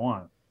him if you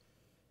want.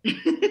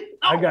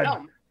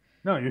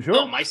 No, you sure?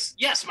 No, my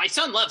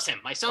son loves him.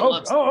 My son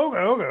loves him.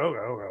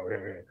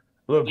 Okay.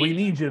 Look, we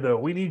need you though.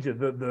 We need you.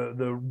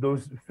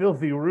 Those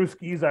filthy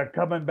Ruskies are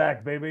coming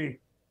back, baby.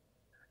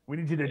 We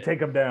need you to take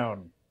them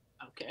down.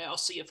 Okay, I'll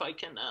see if I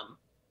can.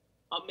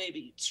 I'll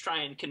maybe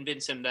try and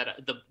convince him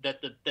that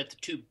the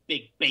two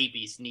big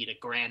babies need a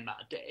grandma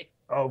day.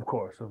 Oh, of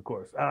course.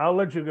 I'll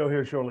let you go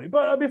here shortly.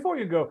 But before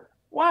you go,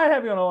 while I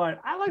have you on the line,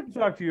 I'd like to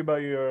talk to you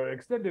about your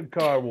extended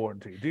car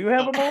warranty. Do you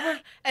have a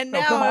moment? And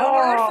now a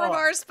word from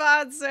our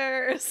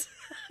sponsors.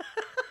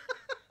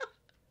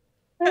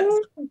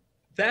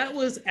 That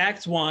was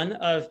Act 1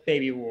 of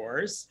Baby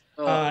Wars.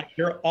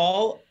 You're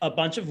all a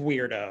bunch of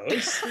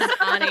weirdos.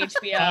 On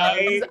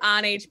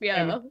HBO.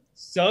 I'm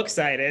so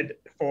excited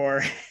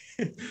for...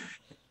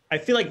 I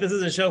feel like this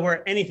is a show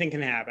where anything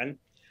can happen.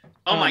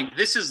 Oh my,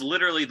 this is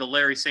literally the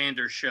Larry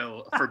Sanders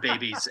show for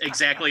babies,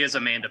 exactly as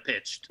Amanda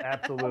pitched.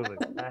 Absolutely.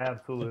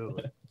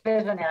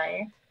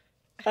 Visionary.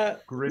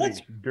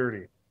 Gritty,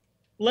 dirty.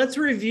 Let's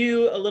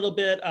review a little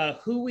bit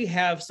who we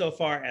have so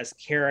far as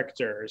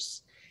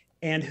characters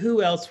and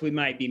who else we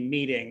might be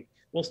meeting.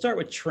 We'll start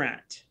with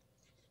Trent.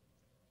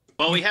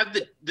 Well, we have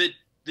the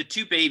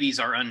two babies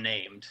are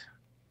unnamed.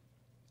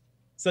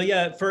 So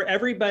yeah, for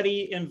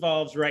everybody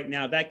involved right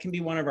now, that can be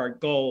one of our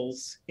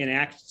goals in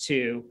Act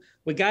 2.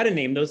 We got to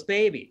name those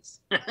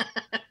babies.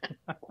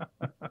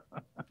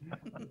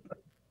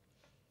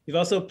 You've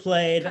also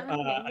played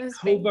a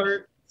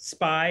covert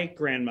spy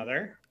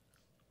grandmother.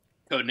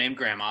 Codename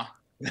Grandma.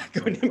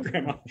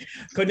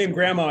 Codename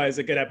Grandma is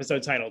a good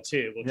episode title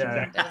too. We'll keep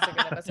that. That is a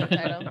good episode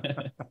title.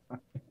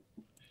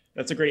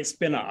 That's a great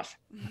spin-off.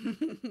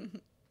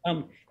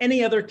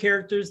 Any other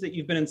characters that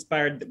you've been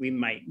inspired that we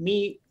might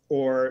meet,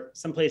 or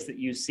someplace that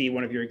you see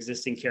one of your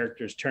existing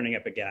characters turning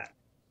up again?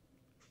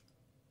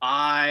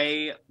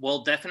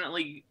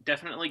 Definitely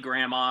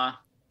Grandma.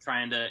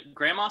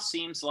 Grandma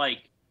seems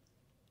like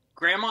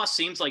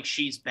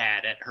she's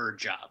bad at her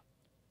job,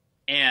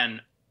 and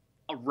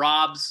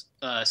Rob's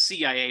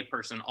CIA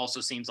person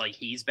also seems like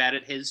he's bad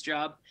at his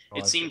job.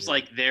 It seems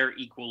like they're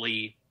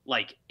equally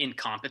like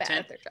incompetent bad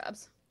at their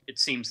jobs. It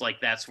seems like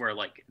that's where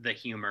like the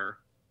humor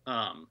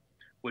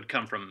would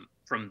come from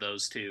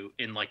those two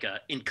in like a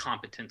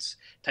incompetence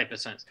type of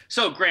sense.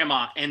 So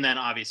Grandma, and then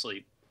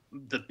obviously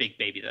the big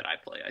baby that I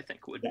play, I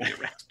think would be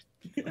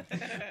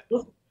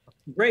around.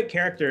 Great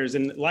characters,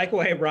 and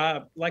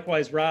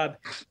likewise, Rob,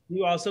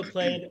 you also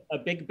played a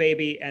big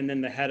baby and then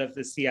the head of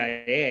the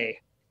CIA.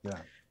 Yeah,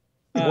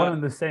 one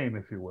and the same,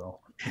 if you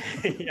will.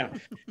 Yeah,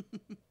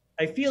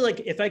 I feel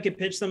like if I could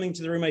pitch something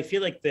to the room, I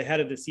feel like the head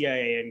of the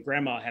CIA and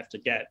Grandma have to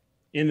get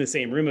in the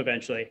same room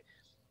eventually.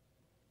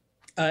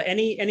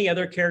 Any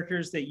other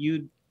characters that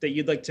you'd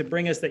like to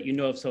bring us that you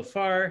know of so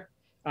far?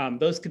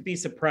 Those could be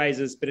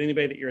surprises, but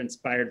anybody that you're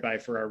inspired by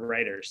for our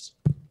writers.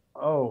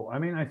 Oh, I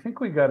mean, I think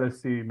we got to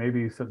see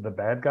maybe some of the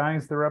bad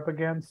guys they're up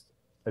against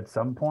at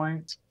some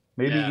point.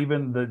 Maybe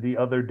even the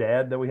other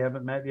dad that we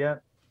haven't met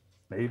yet.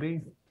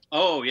 Maybe.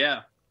 Oh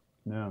yeah.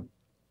 Yeah.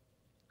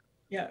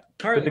 Yeah.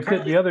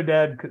 The other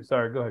dad.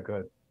 Sorry, go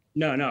ahead.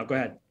 No, go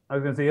ahead. I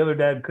was gonna say the other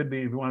dad could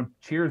be, if you want to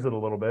cheers it a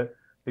little bit,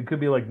 it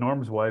could be like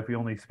Norm's wife, you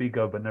only speak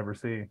of but never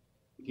see.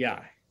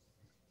 Yeah.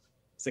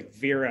 It's like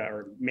Vera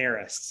or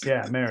Maris.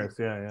 Yeah, Maris.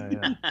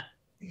 Yeah.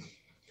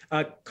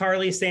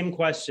 Carly, same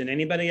question.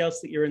 Anybody else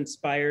that you're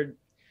inspired?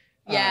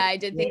 Yeah, I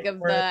did think of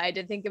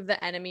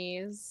the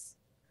enemies.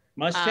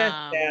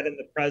 Mustache Dad and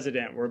the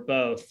President were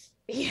both.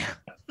 Yeah.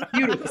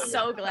 Beautiful. I'm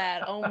so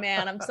glad. Oh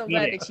man, I'm so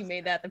glad that you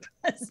made that the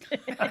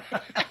president.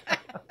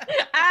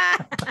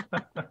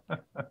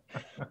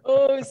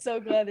 Oh, so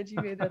glad that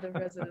you made that the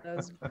president. That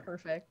was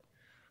perfect.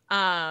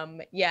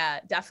 Yeah,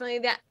 definitely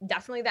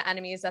the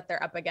enemies that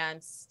they're up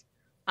against.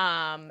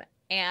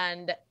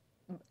 And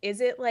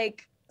is it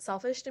like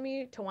selfish to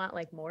me to want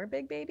like more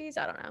big babies?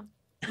 I don't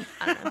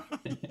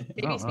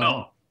know.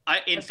 No,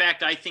 in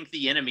fact, I think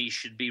the enemy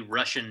should be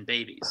Russian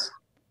babies.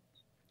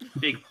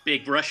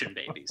 Big Russian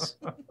babies.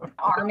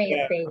 Army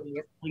of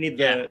babies. We need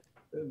Yeah.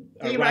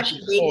 Three Russian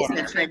babies in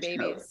the Three trench coat.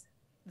 babies.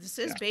 This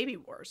is Baby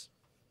Wars.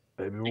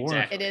 Baby Wars.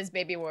 Exactly. It is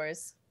Baby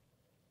Wars.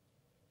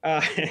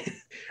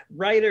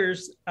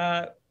 Writers,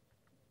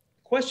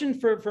 question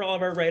for all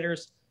of our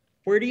writers: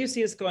 where do you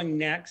see us going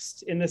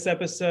next in this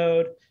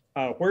episode?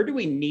 Where do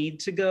we need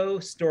to go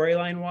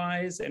storyline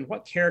wise, and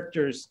what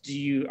characters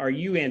are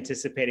you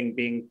anticipating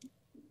being?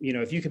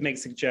 If you could make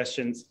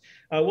suggestions,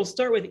 we'll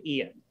start with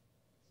Ian.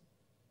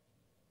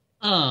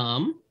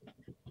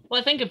 Well,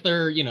 I think if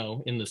they're,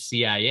 in the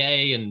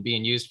CIA and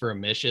being used for a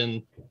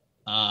mission,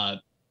 I'd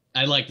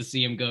like to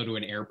see them go to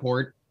an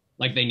airport.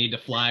 Like they need to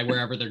fly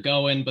wherever they're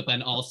going, but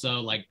then also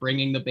like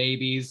bringing the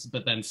babies,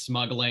 but then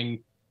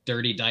smuggling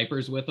dirty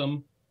diapers with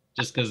them.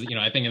 Just because,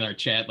 I think in our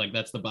chat, like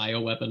that's the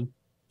bioweapon.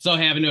 So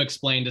having to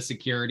explain to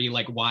security,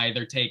 like why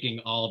they're taking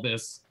all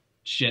this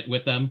shit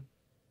with them.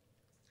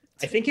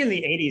 I think in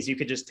the 80s, you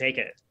could just take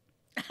it.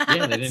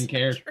 Yeah, they didn't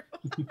care.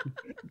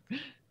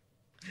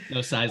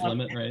 No size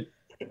limit, right?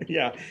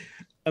 Yeah.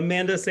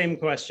 Amanda, same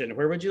question.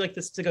 Where would you like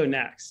this to go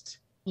next?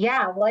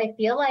 Yeah, well, I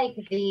feel like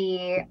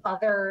the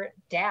other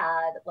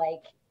dad,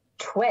 like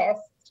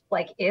Twist,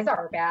 like is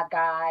our bad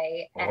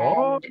guy,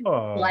 and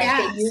like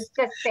Yes. they use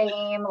the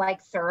same like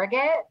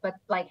surrogate, but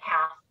like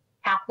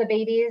half the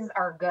babies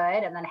are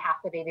good, and then half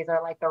the babies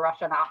are like the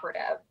Russian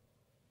operative.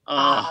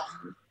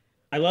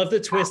 I love the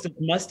twist of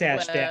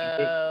mustache Whoa.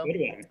 dad.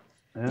 Good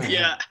one.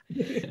 Yeah.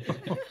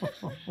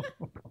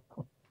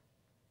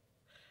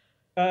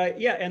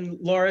 Yeah, and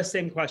Laura,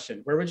 same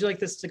question. Where would you like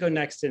this to go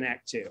next in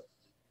Act 2?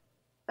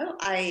 Oh,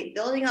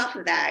 building off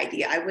of that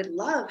idea, I would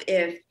love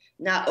if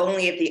not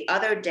only if the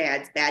other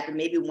dad's bad, but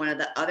maybe one of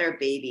the other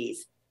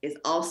babies is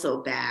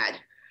also bad.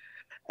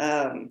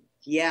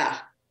 Yeah,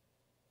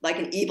 like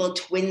an evil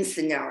twin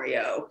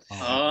scenario.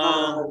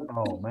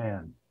 Oh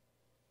man.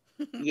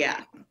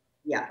 Yeah.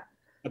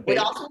 Would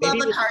also love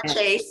a car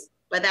chase,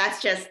 but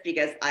that's just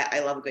because I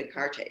love a good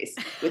car chase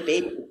with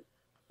big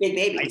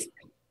babies.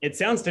 It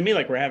sounds to me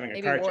like we're having a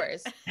Baby car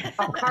Wars. chase.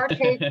 A car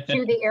chase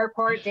to the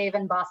airport, Dave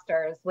and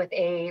Buster's, with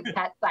a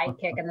pet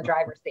sidekick in the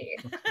driver's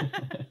seat.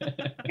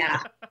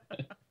 Yeah.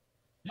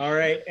 All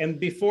right,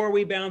 and before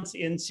we bounce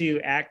into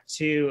Act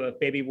 2 of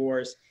Baby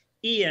Wars,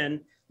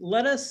 Ian,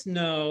 let us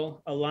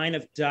know a line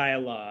of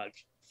dialogue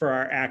for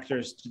our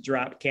actors to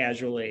drop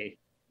casually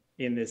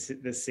in this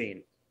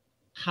scene.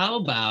 How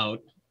about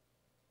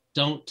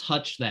don't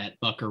touch that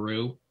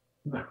buckaroo?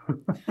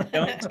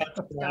 Don't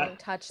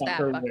Touch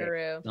that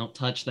buckaroo. Don't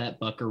touch that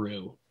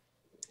buckaroo.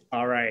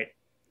 All right.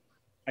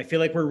 I feel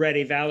like we're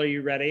ready. Val, are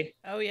you ready?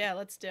 Oh yeah,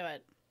 let's do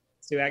it.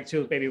 Let's do Act 2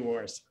 of Baby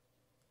Wars.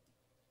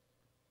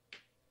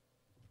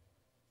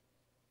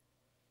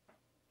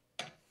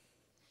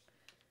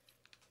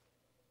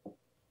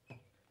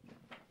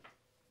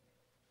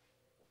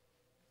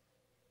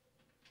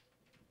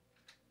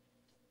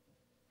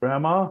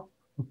 Grandma,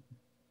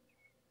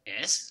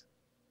 Yes.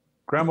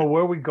 Grandma,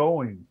 where are we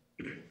going?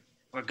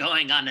 We're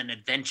going on an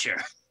adventure.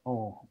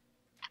 Oh,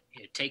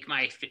 Here, take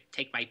my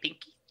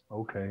pinky.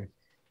 okay.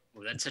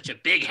 Oh, that's such a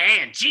big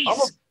hand.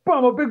 Jeez.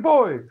 I'm a big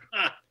boy.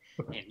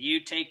 And you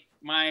take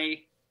my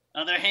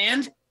other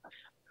hand.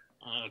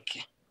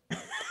 Okay.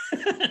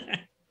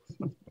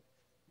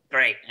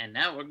 Great. And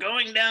now we're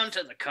going down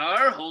to the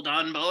car. Hold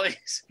on,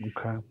 boys.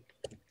 Okay.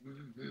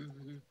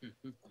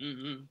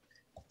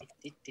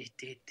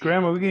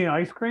 Grandma, we getting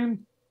ice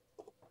cream?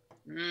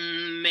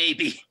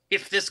 Maybe.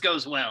 If this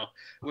goes well,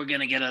 we're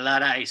gonna get a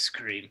lot of ice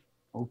cream.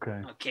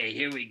 Okay. Okay,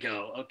 here we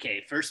go.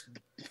 Okay, first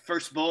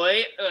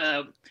boy,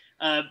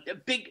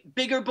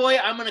 bigger boy.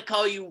 I'm gonna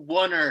call you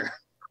Oneer.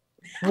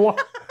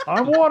 What?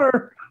 I'm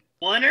water.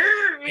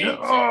 Oneer.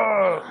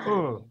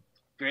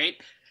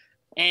 Great.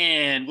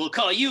 And we'll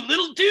call you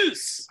Little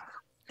Deuce.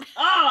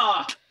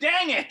 Ah,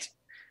 dang it.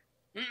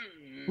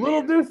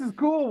 Little Deuce is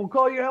cool. We'll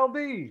call you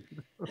LD.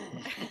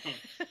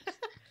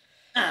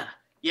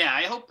 Yeah,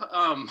 I hope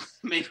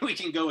maybe we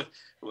can go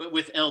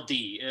with LD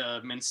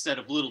instead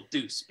of Little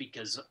Deuce,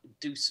 because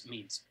Deuce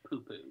means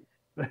poo-poo.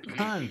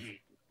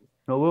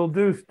 No, Little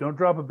Deuce. Don't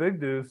drop a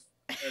big deuce.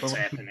 What's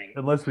happening?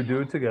 Unless we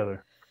do it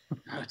together.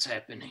 What's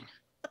happening?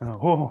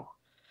 Oh,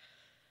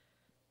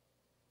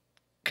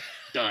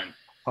 Done.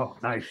 oh,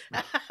 nice.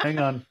 Hang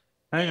on.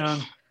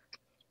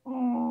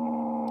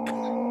 Oh.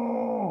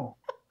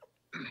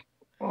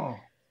 Oh.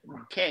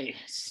 Okay,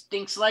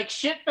 stinks like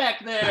shit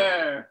back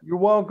there. You're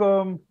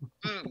welcome.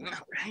 All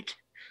right.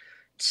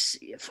 Let's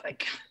see if I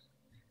can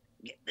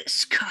get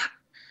this car.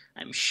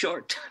 I'm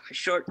short. I'm a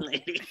short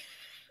lady.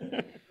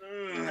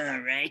 All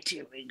right,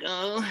 here we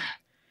go.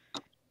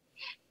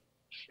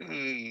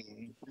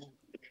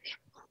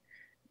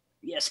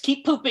 Yes,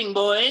 keep pooping,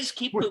 boys.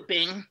 Keep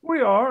pooping.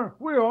 We are.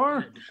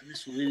 Good.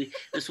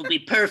 This will be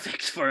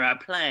perfect for our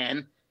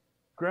plan.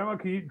 Grandma,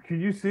 can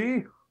you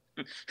see?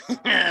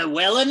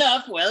 Well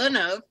enough.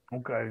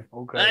 Okay.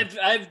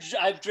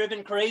 I've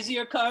driven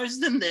crazier cars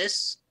than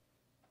this.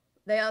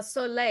 They are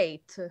so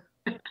late.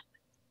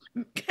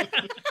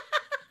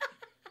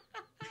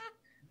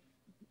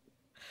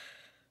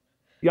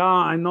 Yeah,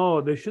 I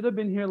know. They should have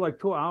been here like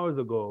 2 hours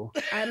ago.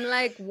 I'm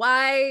like,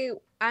 why?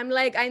 I'm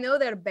like, I know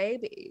they're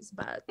babies,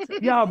 but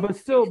Yeah, but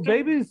still,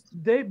 babies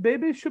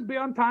should be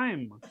on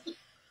time.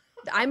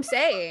 I'm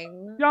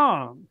saying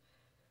Yeah.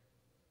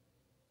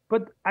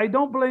 But I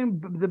don't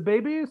blame the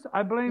babies.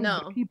 I blame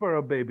the keeper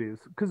of babies.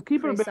 Because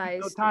keeper of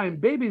babies no time.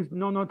 Babies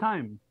no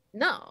time.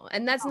 No,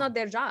 and that's not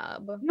their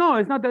job. No,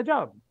 it's not their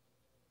job.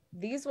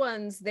 These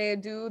ones, they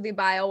do the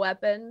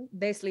bioweapon.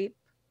 They sleep.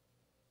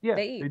 Yeah,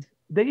 they eat.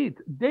 They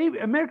eat.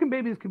 American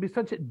babies can be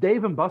such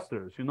Dave and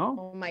Buster's, you know?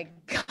 Oh my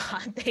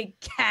God, they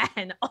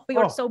can. Oh,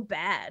 you're so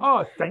bad.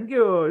 Oh, thank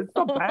you. It's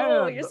so bad.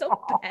 Oh, you're so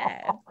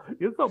bad.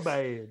 You're so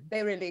bad.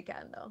 They really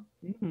can, though.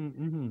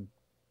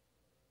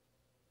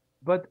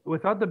 But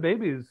without the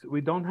babies,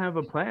 we don't have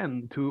a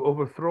plan to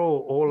overthrow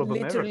all of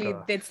America. Literally,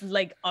 that's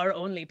like our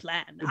only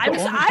plan.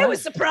 I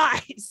was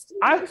surprised.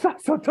 I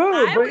thought so too.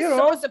 I was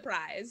so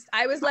surprised.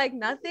 I was like,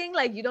 nothing.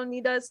 Like, you don't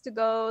need us to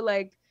go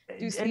like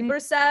do sleeper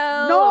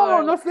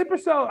cell. No sleeper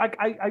cell.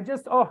 I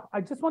just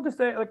want to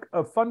say like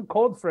a fun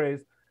code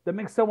phrase that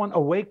makes someone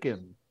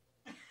awaken.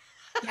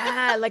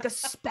 Yeah, like a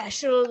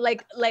special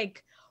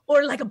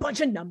or like a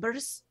bunch of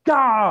numbers.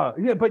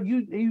 Yeah, but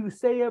you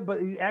say it,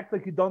 but you act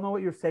like you don't know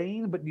what you're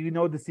saying, but you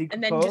know the secret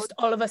and then code. Just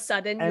all of a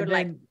sudden you're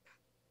like,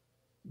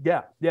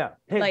 yeah.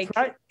 Hey, like,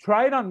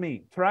 try it on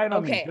me. Try it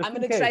on me. Okay, I'm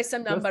gonna try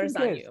some numbers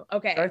on you.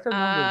 Okay.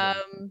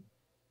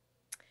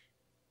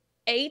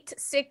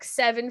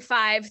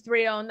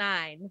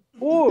 8675309.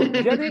 Oh,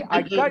 Jenny,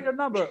 I got your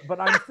number, but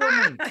I'm still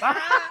me.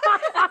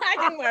 That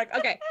didn't work.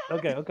 Okay.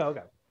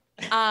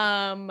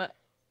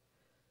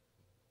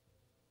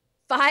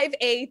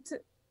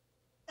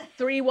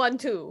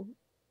 58312.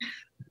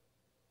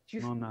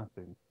 No,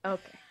 nothing.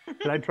 Okay.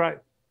 Can I try?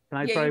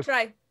 You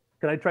try.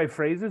 Can I try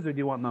phrases, or do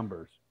you want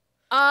numbers?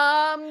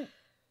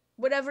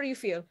 Whatever you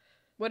feel.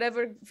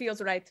 Whatever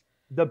feels right.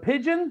 The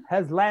pigeon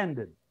has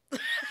landed.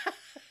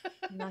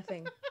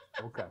 Nothing.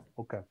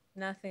 Okay.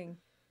 Nothing.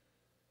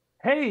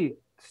 Hey,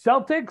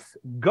 Celtics,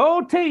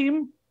 go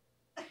team.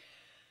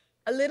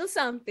 A little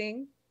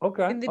something.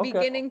 Okay. In the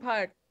beginning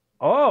part.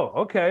 Oh,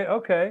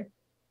 okay.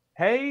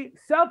 Hey,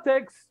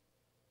 Celtics,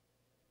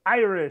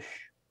 Irish.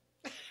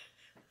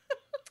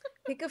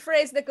 Pick a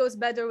phrase that goes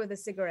better with a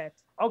cigarette.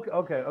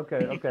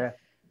 Okay.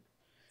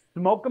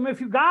 Smoke them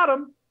if you got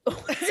them.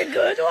 Oh, it's a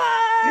good one.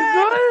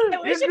 I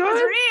wish it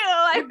was real.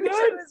 I wish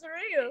it was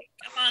real.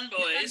 Come on,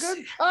 boys.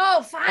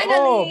 Oh, finally.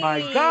 Oh,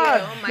 my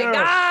God.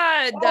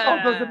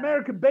 Oh, those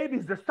American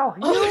babies, they're so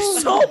huge. Oh,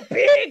 they're so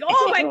big.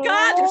 Oh, my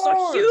God, they're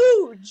so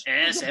huge.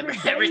 Yes,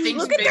 everything's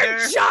Look bigger. Look at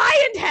their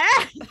giant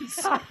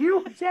hands.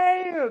 Huge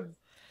hands.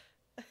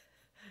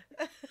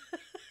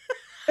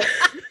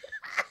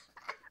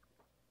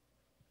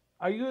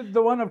 Are you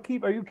the one of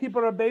are you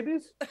keeper of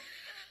babies?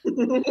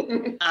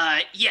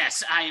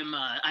 Yes, I am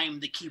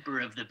the keeper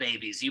of the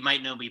babies. You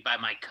might know me by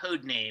my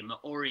code name,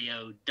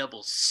 Oreo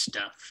Double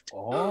Stuffed.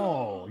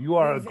 Oh, you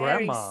are a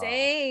grandma.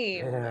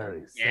 Same.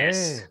 Very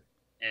yes.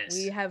 Yes.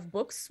 We have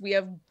books. We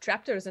have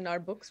chapters in our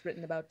books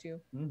written about you.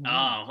 Mm-hmm.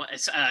 Oh,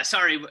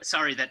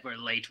 sorry that we're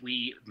late.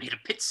 We made a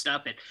pit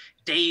stop at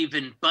Dave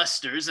and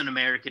Buster's, an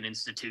American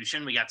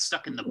institution. We got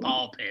stuck in the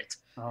ball pit.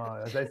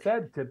 As I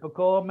said,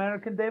 typical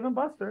American Dave and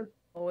Buster's.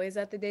 Always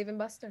at the Dave and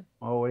Buster.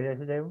 Always at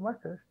the Dave and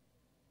Buster's.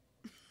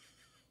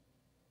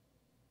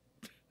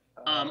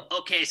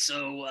 Okay,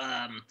 so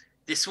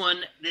this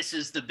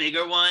is the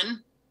bigger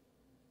one.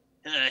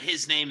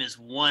 His name is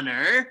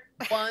Wunner.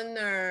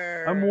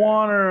 I'm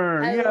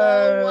Warner.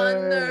 Hello,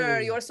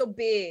 Wunner. You're so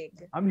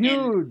big. I'm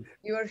huge.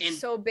 You're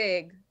so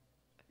big.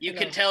 You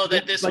can tell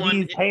that this but one.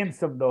 He's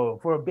handsome though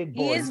for a big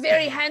boy. He is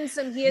very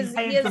handsome. He is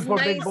nice. He's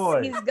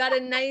got a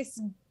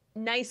nice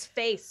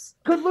face.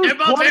 They're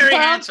both very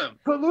handsome.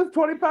 Could lose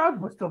 20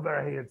 pounds, but still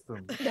very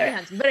handsome. Very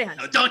handsome. Very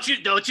handsome. No,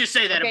 don't you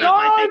say that about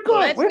my big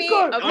boy.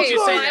 Don't you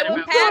say that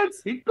about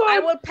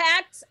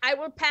I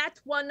will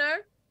pat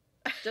Wunner.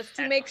 Just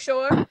to make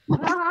sure. He's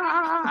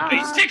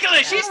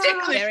ticklish. He's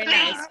ticklish. Very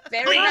nice.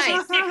 Very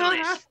nice.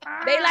 Ticklish.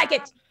 They like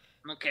it.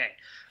 Okay.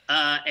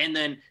 And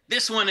then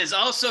this one is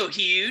also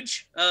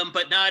huge,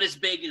 but not as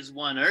big as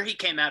Wunner. He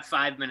came out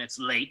 5 minutes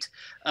late,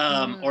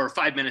 or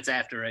 5 minutes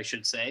after, I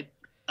should say.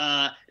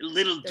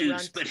 Little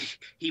Deuce, but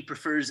he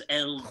prefers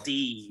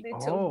LD.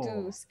 Little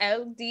Deuce.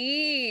 LD.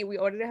 We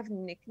already have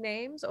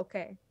nicknames.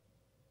 Okay.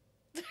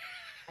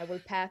 I will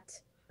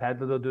pat. Pat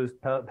Little Deuce.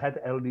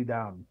 Pat LD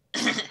down.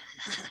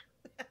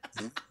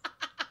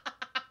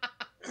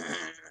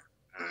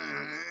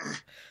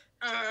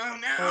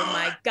 Oh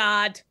my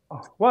God.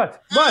 Oh,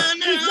 what?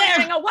 He's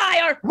wearing a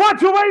wire.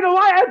 What? You wearing a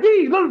wire?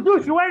 LD, Little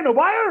Deuce, you wearing a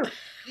wire?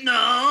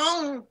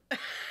 No.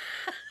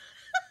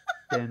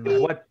 Then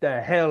what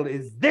the hell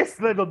is this,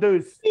 Little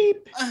Deuce?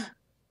 Beep.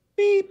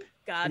 Beep.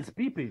 God. He's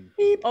beeping.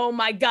 Beep. Oh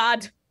my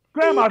God.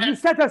 Grandma, have you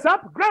set us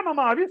up?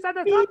 Grandmama, have you set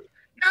us up?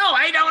 No,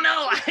 I don't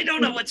know. I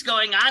don't know what's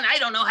going on. I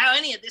don't know how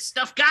any of this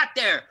stuff got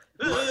there.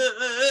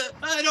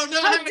 I don't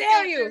know How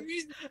dare you?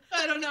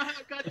 I don't know how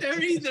it got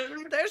there either.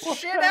 There's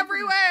shit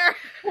everywhere.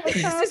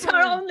 This is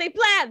our only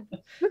plan.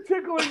 The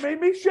tickling made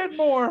me shit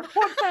more.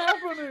 What's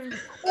happening?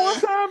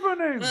 What's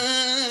happening?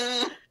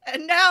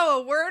 And now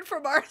a word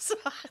from our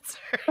sponsor.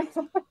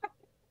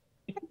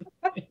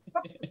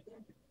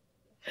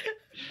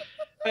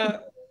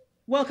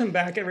 Welcome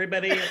back,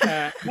 everybody.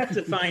 I have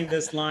to find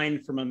this line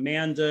from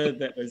Amanda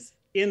that was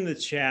in the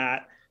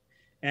chat,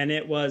 and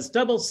it was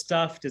double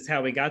stuffed is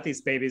how we got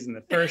these babies in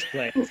the first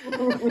place.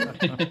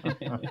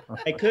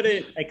 I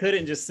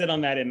couldn't just sit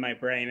on that in my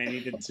brain. I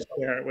needed to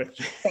share it with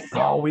you.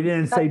 Oh, we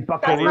didn't say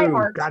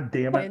buckaroo. God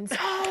damn it.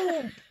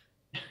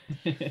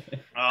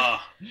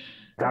 Oh,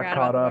 Got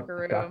caught up.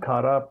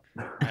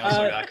 I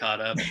also got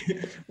caught up.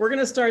 We're going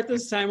to start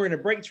this time. We're going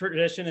to break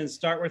tradition and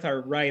start with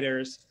our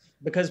writers,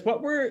 because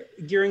what we're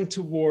gearing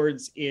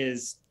towards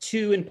is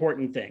two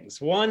important things.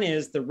 One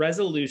is the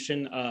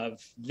resolution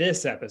of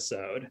this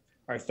episode.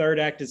 Our third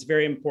act is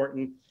very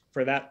important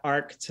for that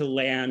arc to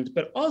land,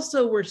 but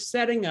also we're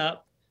setting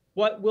up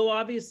what will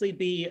obviously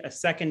be a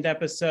second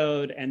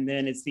episode, and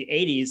then it's the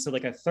 80s, so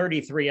like a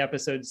 33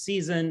 episode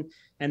season,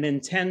 and then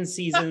 10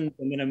 seasons,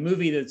 and then a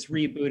movie that's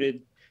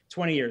rebooted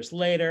 20 years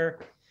later.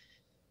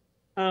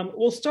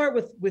 We'll start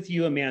with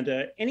you,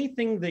 Amanda.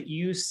 Anything that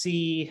you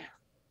see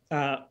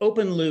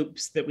open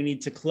loops that we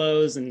need to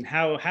close, and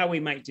how we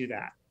might do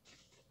that?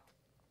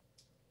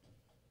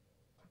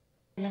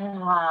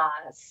 Yeah,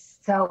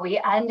 so we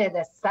ended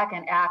the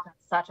second act in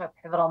such a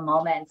pivotal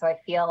moment. So I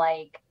feel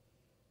like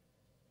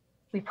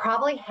we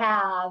probably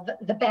have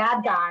the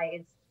bad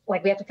guys,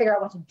 like we have to figure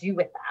out what to do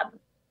with them.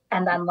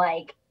 And then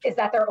like, is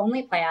that their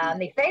only plan?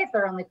 They say it's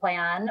their only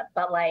plan,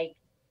 but like,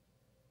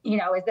 you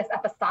know, is this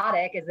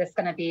episodic? Is this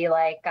going to be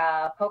like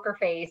Poker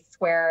Face,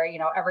 where, you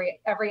know, every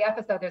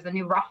episode there's a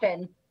new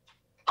Russian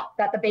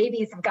that the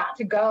babies have got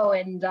to go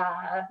and,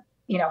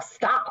 you know,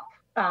 stop.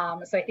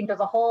 So I think there's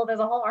a whole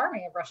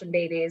army of Russian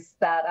babies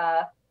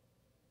that,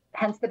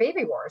 hence the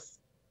baby wars.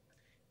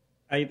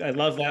 I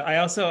love that.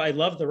 I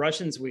love the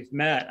Russians we've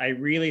met. I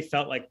really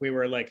felt like we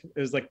were like, it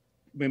was like,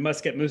 we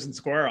must get moose and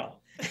squirrel.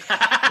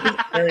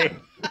 It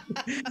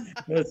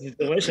was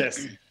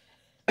delicious.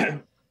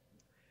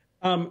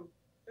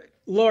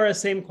 Laura,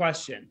 same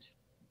question.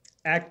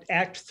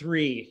 Act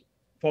 3,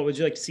 what would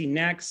you like to see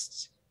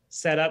next?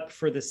 Set up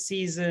for the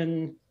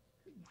season,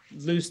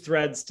 loose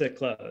threads to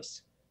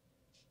close.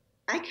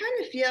 I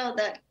kind of feel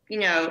that, you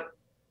know,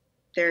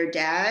 their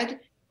dad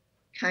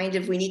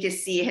we need to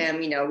see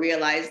him, you know,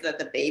 realize that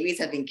the babies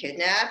have been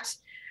kidnapped.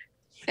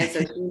 And so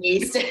he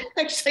needs to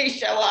actually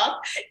show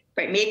up,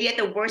 but maybe at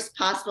the worst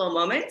possible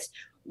moment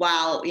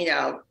while, you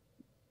know,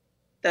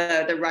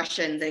 the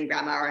Russians and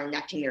Grandma are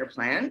enacting their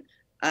plan.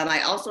 I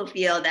also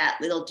feel that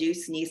little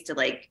Deuce needs to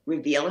like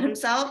reveal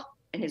himself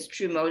and his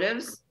true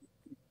motives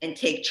and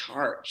take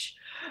charge.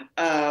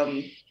 Yeah,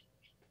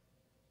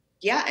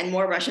 and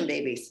more Russian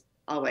babies,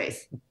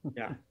 always.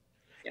 Yeah.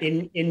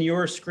 In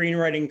your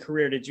screenwriting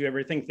career, did you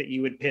ever think that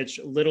you would pitch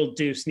little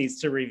Deuce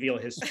needs to reveal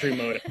his true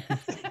motive?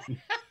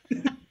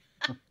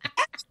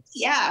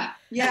 Yeah.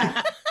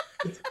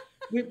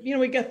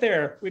 We get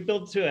there. We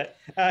build to it.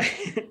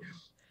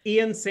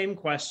 Ian, same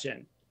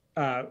question.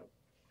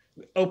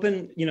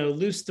 Open, you know,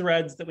 loose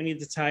threads that we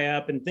need to tie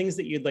up and things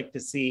that you'd like to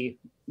see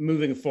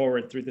moving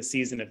forward through the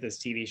season of this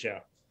TV show.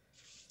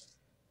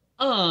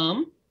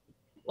 Well,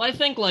 I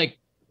think like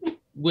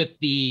with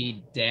the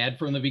dad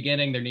from the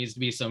beginning, there needs to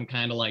be some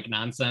kind of like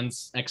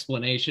nonsense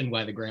explanation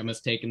why the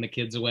grandma's taken the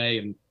kids away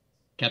and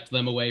kept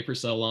them away for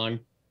so long.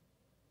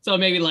 So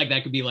maybe like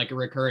that could be like a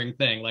recurring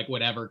thing, like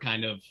whatever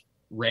kind of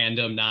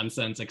random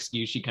nonsense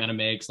excuse she kind of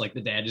makes, like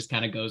the dad just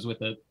kind of goes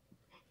with it.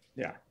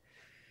 Yeah.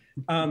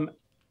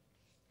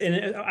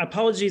 And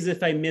apologies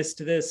if I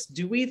missed this.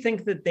 Do we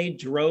think that they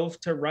drove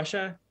to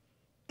Russia,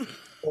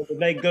 or did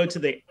they go to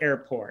the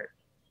airport?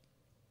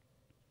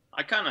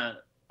 I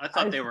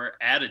thought they were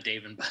at a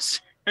Dave & Buster's.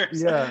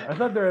 Yeah, I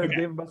thought they were at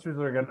Dave & Buster's,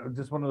 or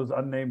just one of those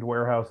unnamed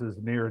warehouses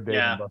near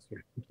Dave &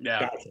 Buster's. Yeah.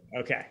 Gotcha.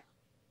 Okay.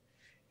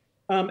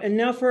 And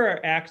now for our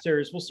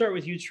actors, we'll start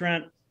with you,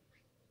 Trent.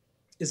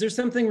 Is there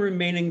something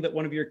remaining that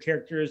one of your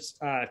characters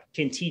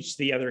can teach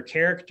the other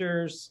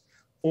characters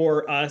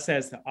or us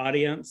as the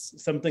audience?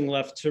 Something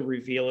left to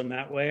reveal in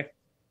that way?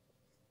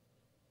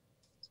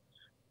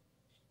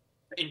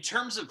 In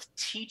terms of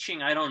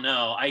teaching, I don't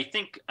know. I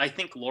think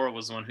Laura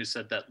was the one who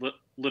said that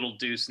little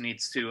Deuce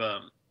needs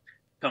to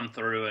come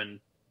through and.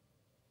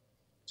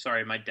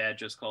 Sorry, my dad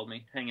just called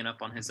me, hanging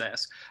up on his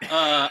ass.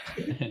 I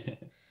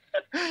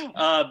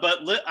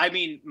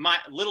mean, my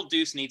little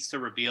Deuce needs to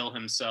reveal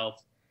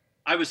himself.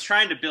 I was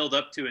trying to build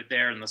up to it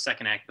there in the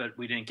second act, but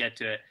we didn't get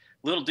to it.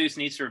 Little Deuce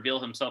needs to reveal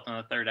himself in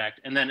the third act,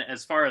 and then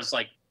as far as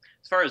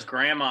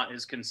Grandma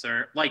is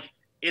concerned, like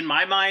in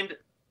my mind,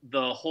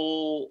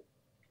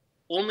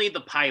 only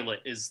the pilot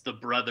is the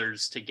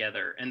brothers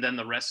together, and then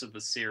the rest of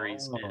the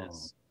series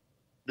is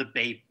the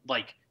babe.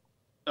 Like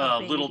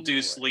Little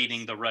Deuce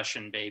leading the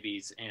Russian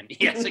babies, and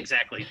yes,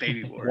 exactly,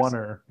 baby wars.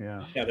 Wonder,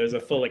 yeah. Yeah, there's a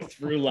full like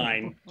through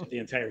line to the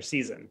entire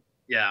season.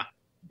 Yeah.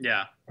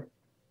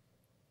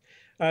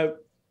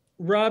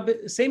 Rob,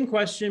 same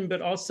question,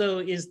 but also,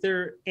 is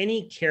there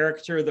any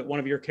character that one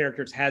of your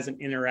characters hasn't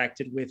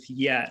interacted with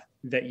yet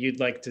that you'd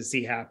like to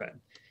see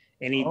happen?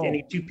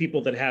 Any two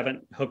people that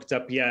haven't hooked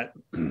up yet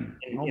in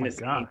a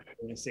scene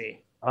to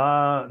see?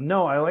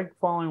 No, I like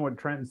following what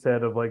Trent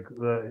said of like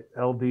the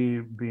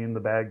LD being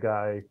the bad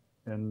guy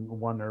and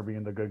Wonder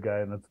being the good guy,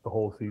 and that's the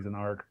whole season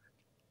arc.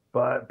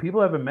 But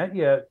people haven't met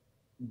yet.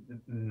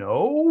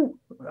 No,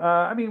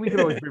 I mean, we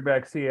could always bring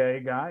back CIA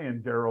guy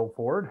and Gerald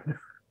Ford.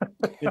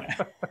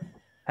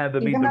 Had to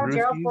meet Even the though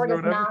Gerald Brewskis Ford or is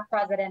whatever. not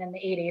president in the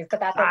 80s, but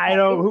that's okay. I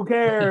don't. Who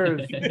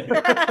cares?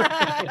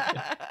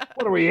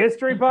 What are we,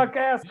 history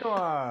podcast? Come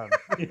on.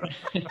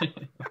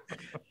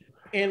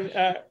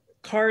 And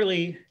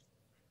Carly,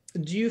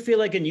 do you feel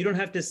like, and you don't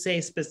have to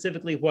say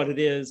specifically what it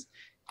is,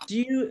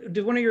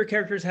 do one of your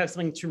characters have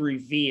something to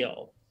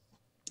reveal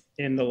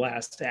in the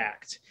last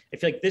act? I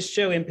feel like this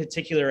show in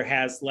particular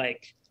has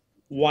like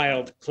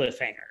wild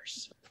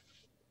cliffhangers.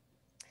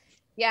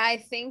 Yeah, I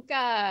think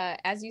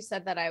as you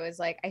said that, I was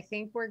like, I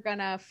think we're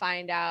gonna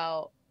find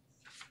out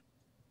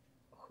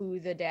who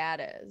the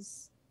dad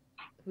is,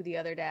 who the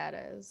other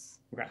dad is.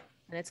 Okay.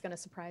 And it's gonna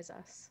surprise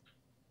us.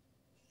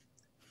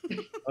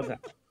 Okay.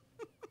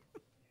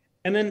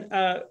 And then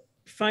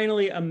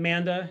finally,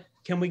 Amanda,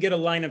 can we get a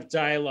line of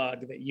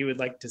dialogue that you would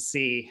like to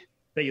see,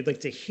 that you'd like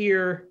to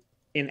hear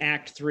in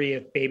Act 3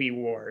 of Baby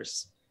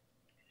Wars?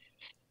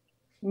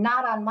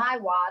 Not on my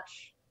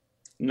watch.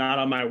 Not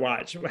on my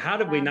watch. How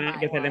did we not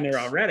get that in there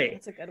already?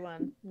 That's a good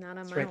one. Not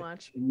on my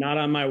watch. Not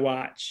on my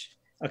watch.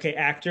 Okay,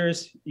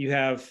 actors, you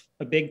have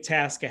a big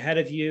task ahead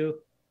of you.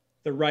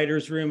 The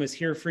writer's room is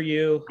here for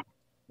you.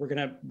 We're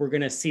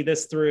gonna see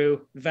this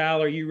through.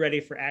 Val, are you ready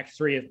for Act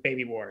 3 of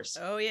Baby Wars?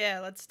 Oh yeah,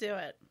 let's do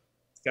it.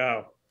 Let's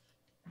go.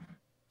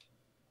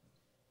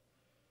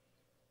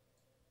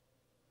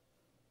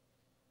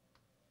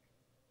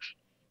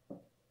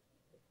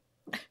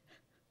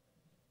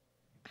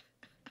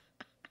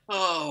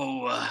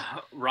 Oh,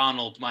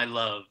 Ronald, my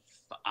love,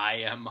 I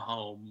am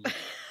home.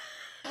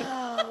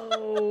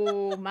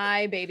 Oh,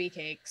 my baby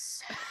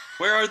cakes.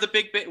 Where are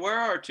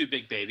our two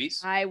big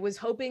babies? I was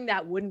hoping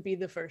that wouldn't be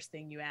the first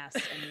thing you asked.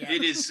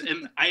 It is.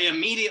 I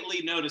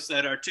immediately noticed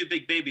that our two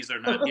big babies are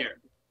not here.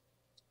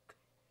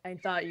 I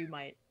thought you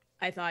might.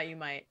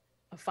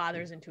 A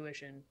father's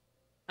intuition.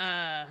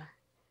 Oh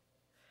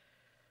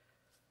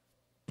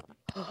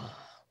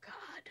God.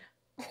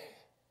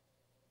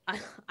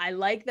 I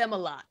like them a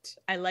lot.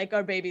 I like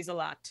our babies a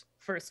lot.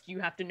 First, you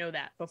have to know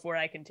that before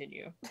I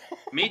continue.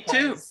 Me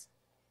too.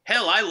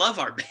 Hell, I love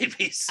our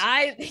babies.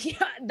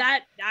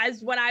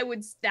 That's what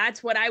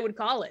I would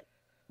call it.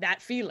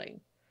 That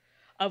feeling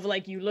of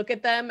like, you look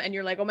at them and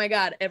you're like, oh my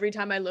God, every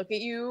time I look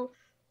at you,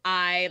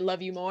 I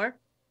love you more.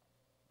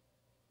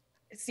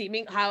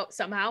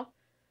 Somehow.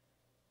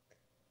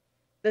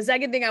 The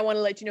second thing I want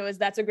to let you know is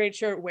that's a great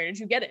shirt. Where did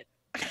you get it?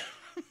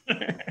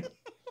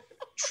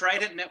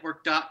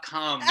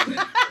 TridentNetwork.com.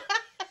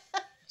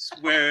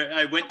 Where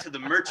I went to the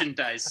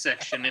merchandise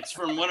section. It's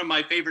from one of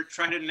my favorite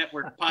Trident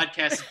Network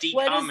podcast deep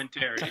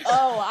commentaries.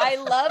 I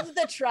love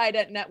the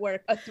Trident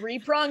Network, a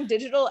 3-pronged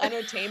digital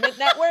entertainment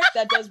network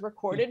that does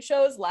recorded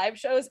shows, live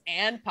shows,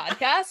 and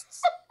podcasts.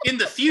 In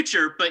the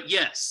future, but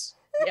yes.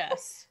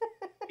 Yes.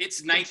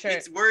 It's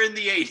we're in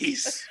the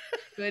 80s.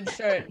 Good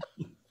shirt.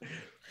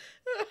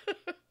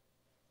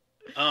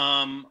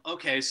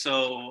 Okay,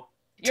 so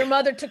your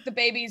mother took the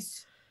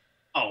babies.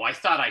 Oh, I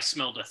thought I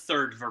smelled a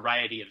third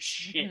variety of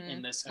shit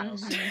in this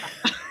house. And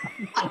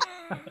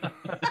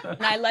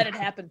I let it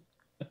happen.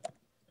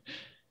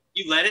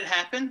 You let it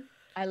happen?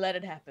 I let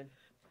it happen.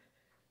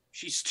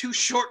 She's too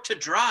short to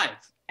drive.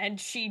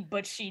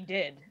 But she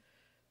did.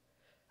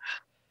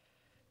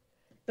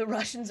 The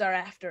Russians are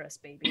after us,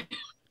 baby.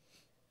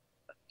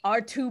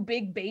 Our two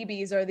big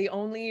babies are the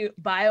only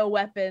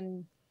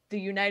bioweapon the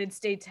United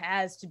States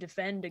has to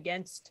defend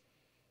against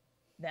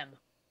them.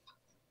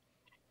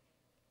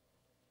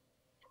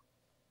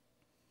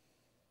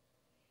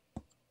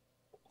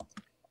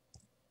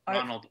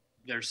 Ronald,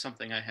 there's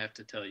something I have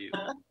to tell you.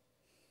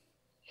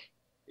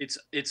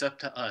 It's up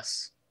to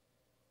us.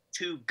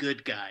 Two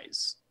good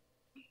guys.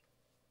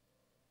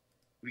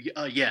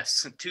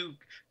 Yes, two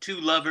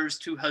lovers,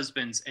 two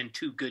husbands, and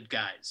two good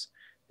guys.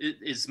 It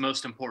is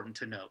most important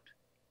to note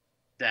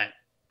that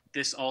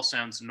this all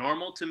sounds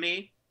normal to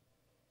me,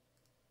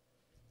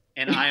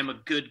 and I am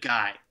a good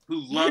guy who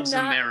loves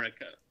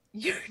America.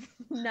 You're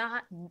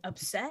not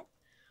upset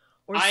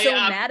or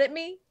mad at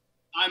me?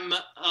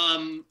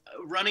 I'm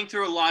running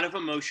through a lot of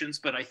emotions,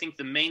 but I think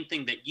the main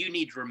thing that you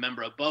need to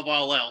remember above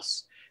all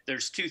else,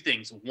 there's two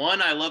things. One,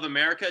 I love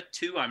America.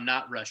 Two, I'm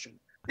not Russian.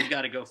 We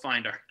got to go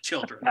find our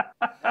children.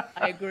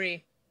 I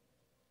agree.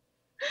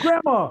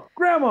 Grandma,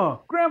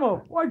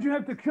 why'd you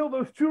have to kill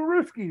those two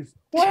Ruskies?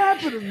 What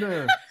happened in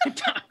there?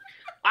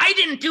 I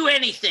didn't do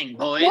anything,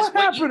 boys. What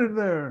happened in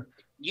there?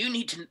 You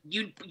need to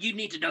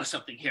know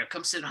something. Here,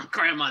 come sit on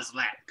Grandma's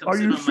lap. Come Are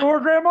sit you on sure,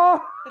 Grandma?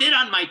 Sit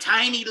on my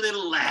tiny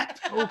little lap.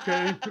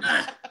 Okay.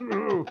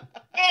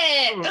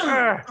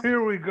 Yeah.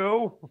 Here we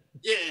go.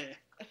 Yeah.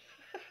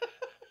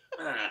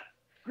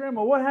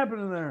 Grandma, what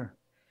happened in there?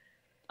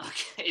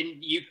 Okay,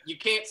 and you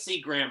can't see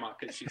Grandma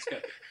because she's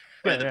got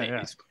Yeah, the yeah,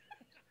 babies.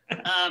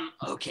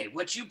 Okay,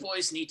 what you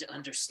boys need to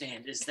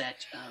understand is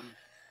that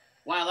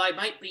while I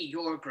might be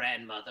your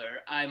grandmother,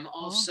 I'm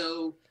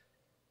also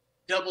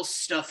double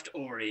stuffed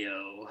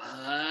Oreo.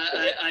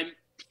 I'm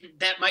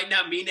that might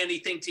not mean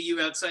anything to you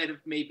outside of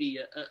maybe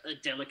a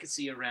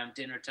delicacy around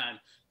dinner time,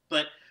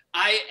 but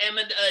I am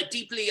a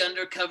deeply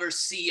undercover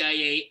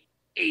CIA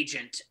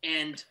agent,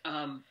 and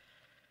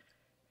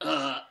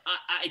I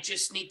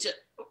just need to.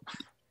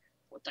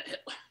 What the hell,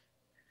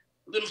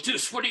 Little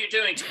Deuce? What are you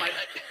doing to my?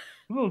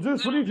 Little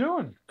Deuce, what are you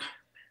doing?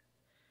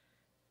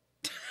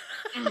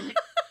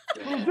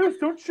 Little Deuce,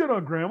 don't shit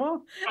on Grandma.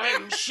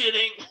 I'm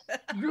shitting.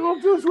 Little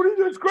Deuce, what are you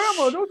doing? It's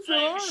Grandma. Don't shit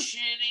on I'm her.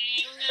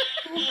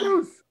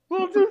 shitting.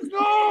 Little Deuce,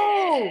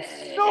 no!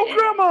 No,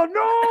 Grandma,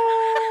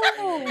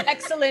 no!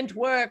 Excellent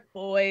work,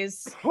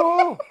 boys.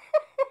 Oh,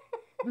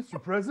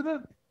 Mr.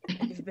 President?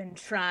 We've been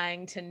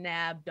trying to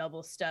nab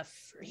Double Stuff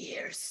for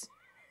years.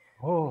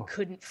 Oh,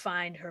 Couldn't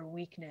find her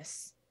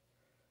weakness.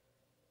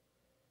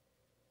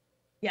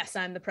 Yes,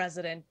 I'm the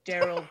president,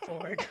 Gerald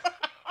Ford.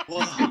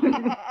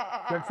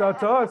 checks out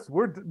to us.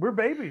 We're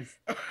babies.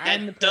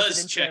 I'm the That does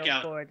president, check Gerald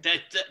out. Ford.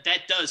 That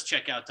does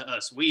check out to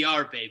us. We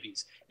are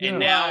babies,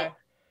 and Yeah.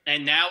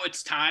 now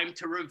it's time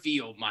to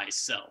reveal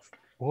myself.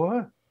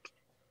 What?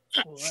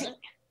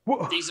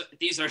 What?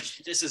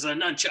 This is a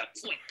nunchuck.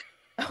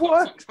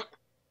 What?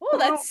 Oh,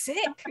 that's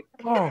sick.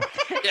 Oh,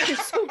 You're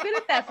so good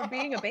at that for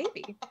being a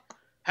baby.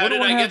 How What did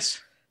do I I have-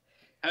 get?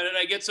 How did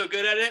I get so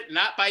good at it?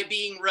 Not by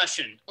being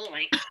Russian.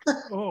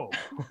 oh.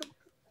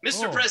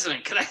 Mr. Oh.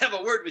 President, can I have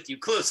a word with you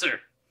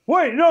closer?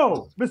 Wait,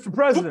 no, Mr.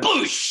 President.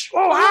 Boosh!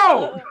 Oh,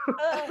 ow!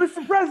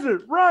 Mr.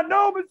 President, run!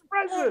 No, Mr.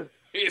 President!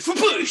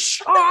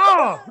 Boosh!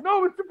 Oh,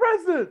 no, Mr.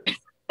 President!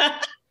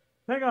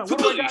 Hang on, what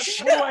do I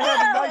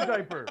have in my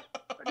diaper?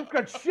 I just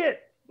got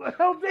shit.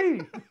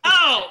 LD!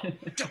 Oh!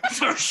 Don't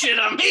throw shit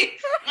on me!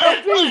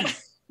 LD!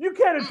 You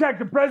can't attack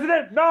the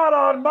president! Not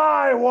on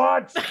my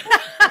watch!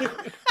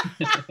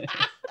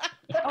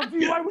 LD,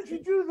 why would you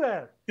do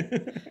that?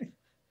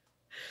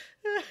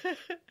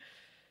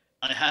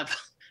 I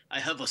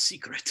have a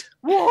secret.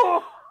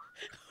 Whoa!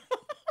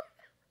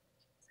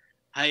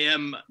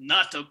 I'm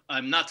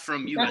not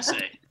from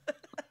USA.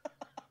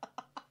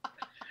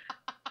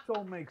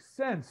 Don't make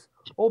sense.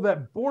 All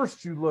that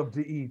borscht you love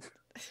to eat.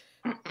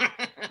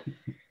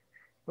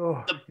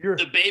 Oh,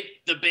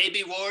 The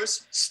baby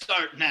wars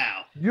start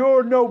now.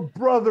 you're no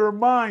brother of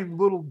mine,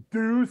 little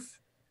deuce.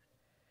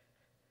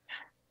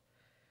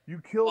 You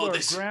killed our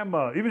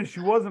grandma. Even if she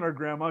wasn't our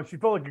grandma, she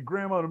felt like a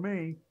grandma to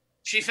me.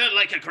 She felt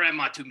like a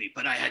grandma to me,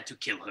 but I had to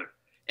kill her.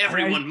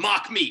 Everyone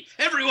mocked me.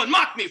 Everyone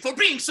mocked me for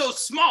being so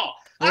small.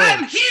 Oh.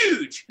 I'm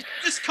huge.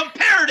 Just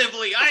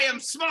comparatively, I am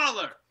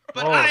smaller,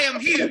 but I am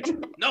huge.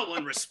 No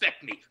one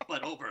respect me,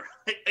 but over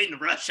in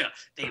Russia,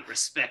 they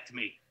respect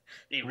me.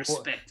 They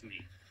respect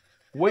me.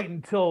 Wait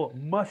until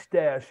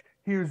Mustache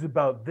hears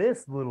about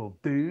this, little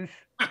douche.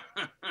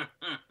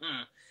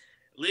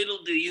 Little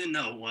do you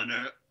know,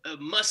 Warner, a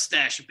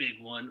mustache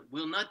big one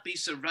will not be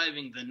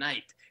surviving the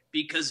night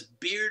because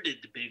bearded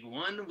big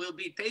one will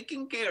be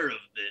taking care of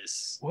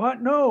this.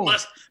 What? No.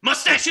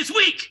 Mustache is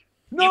weak.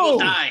 No. He will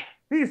die.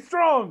 He's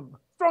strong.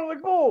 Strong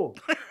like bull.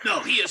 No,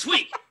 he is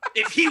weak.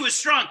 If he was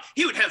strong,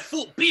 he would have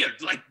full beard,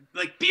 like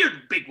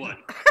beard big one.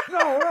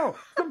 No.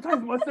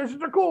 Sometimes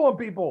mustaches are cool on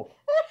people.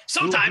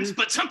 Sometimes,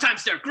 but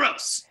sometimes they're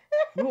gross.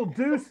 Little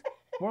deuce.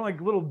 More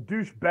like little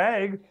douche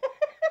bag.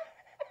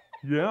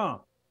 Yeah.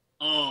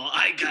 Oh,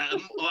 I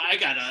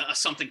got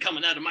something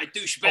coming out of my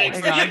douche Oh, bag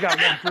hang for on, you. I got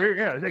one for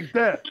you. Yeah, take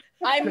that.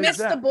 I Take miss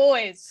that. the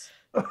boys.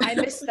 I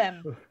miss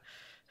them.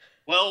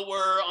 Well,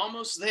 we're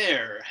almost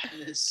there.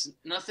 There's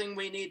nothing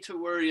we need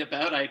to worry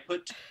about. I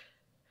put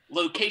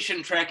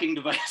location tracking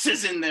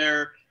devices in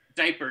their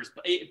diapers,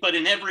 but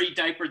in every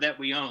diaper that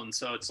we own.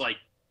 So it's like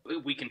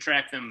we can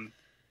track them.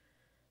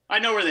 I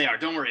know where they are.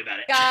 Don't worry about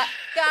it.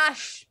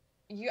 Gosh,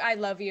 I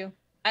love you.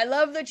 I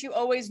love that you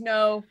always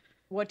know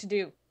what to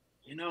do.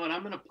 You know what?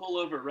 I'm going to pull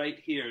over right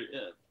here.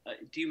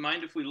 Do you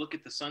mind if we look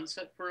at the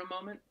sunset for a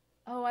moment?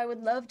 Oh, I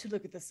would love to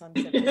look at the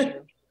sunset with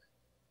you.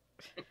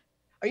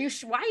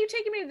 Why are you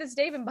taking me to this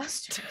Dave and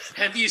Buster's?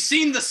 Have you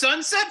seen the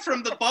sunset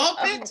from the ball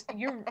pit?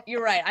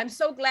 You're right. I'm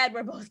so glad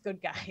we're both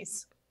good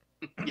guys.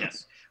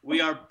 Yes,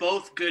 we are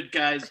both good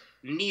guys.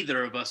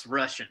 Neither of us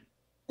Russian.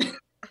 Okay,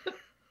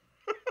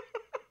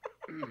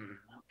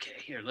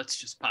 here, let's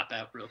just pop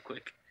out real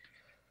quick.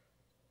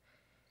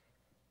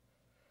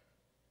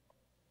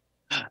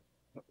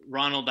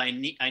 Ronald, I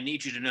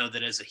need you to know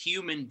that as a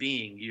human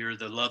being, you're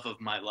the love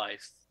of my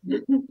life.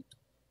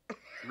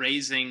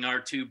 Raising our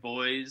two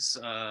boys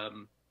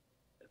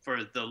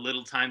for the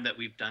little time that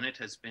we've done it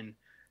has been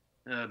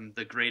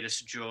the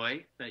greatest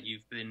joy that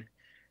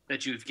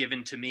you've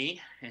given to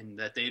me and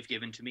that they've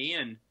given to me.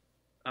 And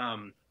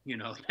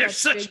They're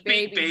Such such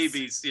big big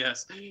babies.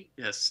 Yes.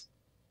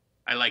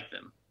 I like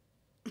them.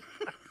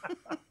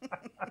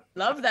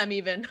 Love them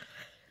even.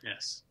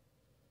 Yes.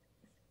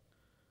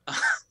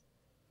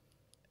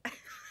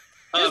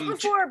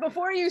 Just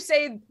before you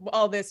say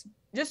all this,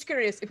 just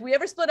curious, if we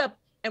ever split up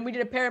and we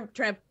did a parent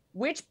trap,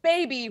 which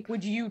baby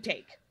would you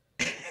take?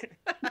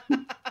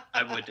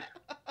 I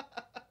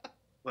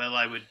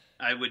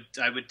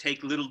would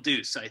take little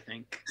Deuce, I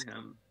think.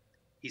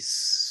 He's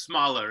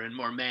smaller and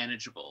more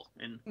manageable.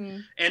 And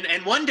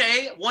one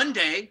day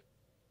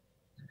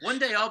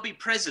I'll be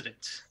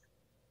president.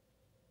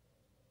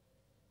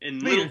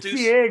 And little Deuce.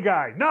 CA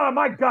guy. Not on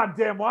my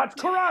goddamn watch.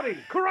 Karate.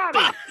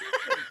 Karate.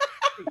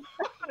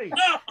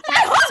 No. My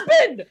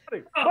husband!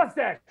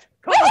 Mustache.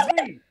 Come with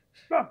me.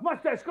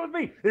 Mustache, come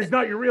with me. It's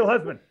not your real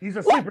husband. He's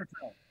a sleeper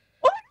cell.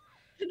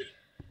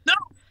 No.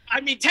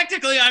 I mean,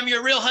 technically, I'm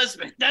your real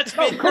husband. That's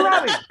No,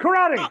 karate.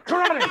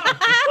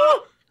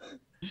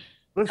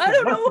 Listen, I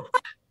don't know.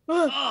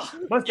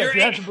 Mustache,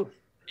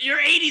 your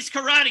 80s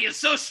karate is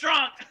so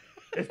strong.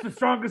 It's the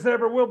strongest it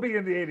ever will be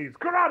in the 80s.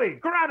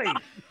 Karate.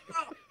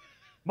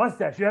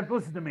 Mustache, you have to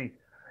listen to me.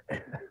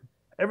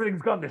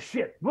 Everything's gone to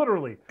shit,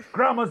 literally.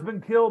 Grandma's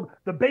been killed.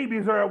 The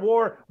babies are at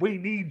war. We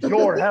need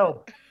your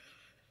help.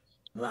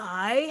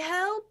 My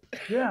help?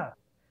 Yeah.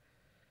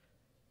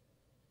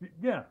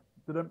 Yeah.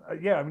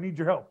 Yeah, we need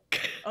your help.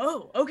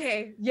 Oh,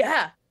 okay.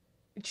 Yeah.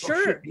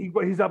 Sure. Oh,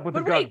 he's up with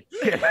the gun.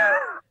 Shit.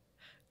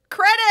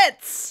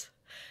 Credits.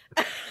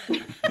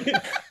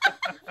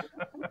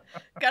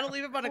 Gotta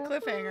leave him on a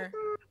cliffhanger.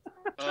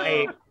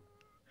 I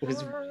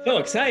was so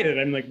excited.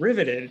 I'm like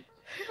riveted.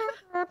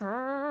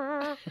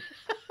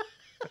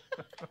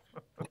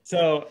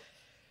 So,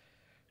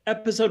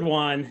 episode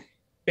 1,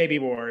 Baby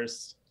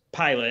Wars,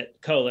 pilot,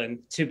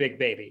 two big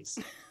babies.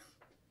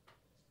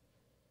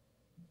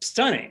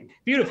 Stunning,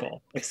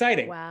 beautiful,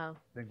 exciting. Wow. I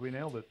think we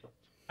nailed it.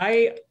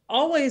 I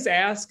always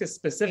ask a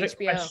specific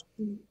HBO.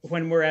 question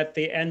when we're at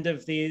the end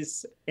of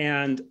these,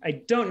 and I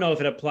don't know if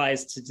it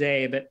applies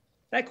today, but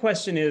that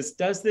question is,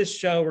 does this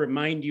show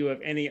remind you of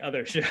any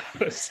other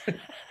shows?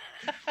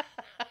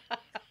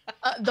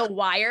 The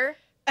Wire.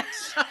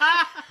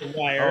 The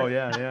Wire. Oh,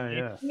 yeah.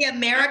 The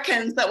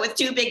Americans, but with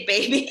 2 big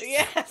babies.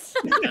 Yes.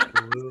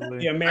 Absolutely.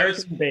 The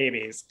American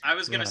babies. I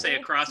was going to say a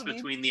cross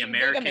between the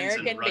Americans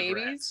and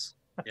Rugrats.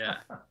 Yeah.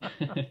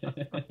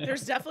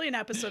 There's definitely an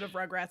episode of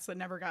Rugrats that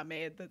never got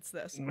made. That's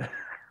this.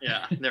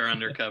 Yeah, they're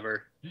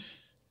undercover.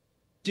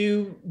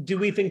 Do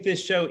we think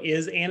this show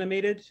is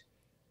animated?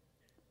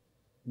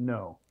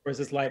 No. Or is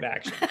this live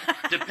action?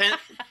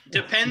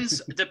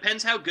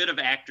 Depends how good of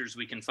actors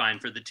we can find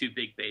for the 2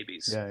 big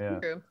babies. Yeah.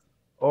 True.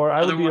 Or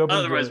I would be open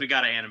otherwise, to, we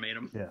got to animate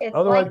them. Yeah. It's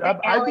Otherwise,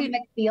 like the I'd Ally be,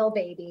 McBeal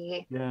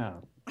baby. yeah.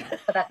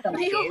 But that's the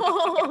movie.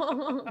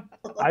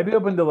 I'd be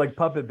open to like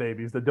puppet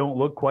babies that don't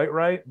look quite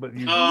right, but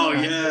you. Oh,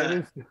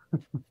 yeah.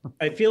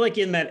 I feel like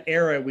in that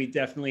era, we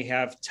definitely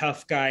have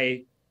tough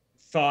guy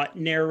thought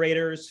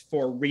narrators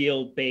for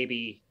real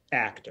baby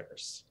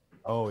actors.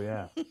 Oh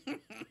yeah.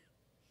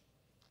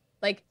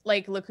 like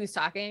look who's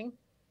talking.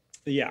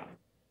 Yeah.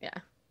 Yeah.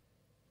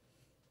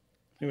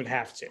 We would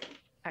have to.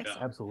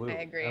 Excellent. Absolutely.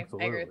 I agree.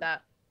 Absolutely. I agree with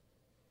that.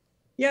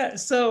 Yeah.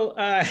 So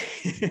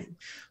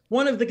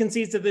one of the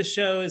conceits of this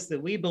show is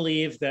that we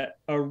believe that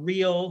a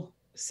real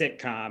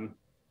sitcom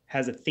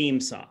has a theme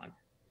song.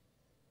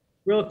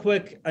 Real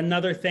quick,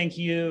 another thank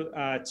you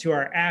to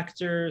our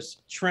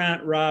actors,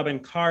 Trent, Rob,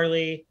 and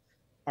Carly,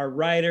 our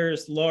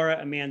writers, Laura,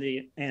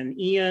 Amanda, and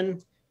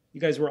Ian.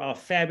 You guys were all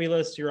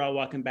fabulous. You're all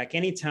welcome back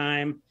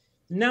anytime.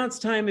 Now it's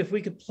time if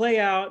we could play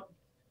out,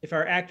 if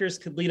our actors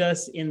could lead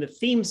us in the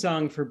theme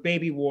song for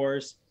Baby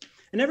Wars.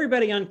 And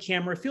everybody on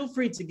camera, feel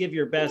free to give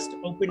your best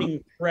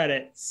opening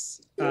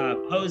credits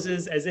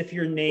poses as if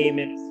your name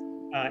is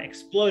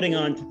exploding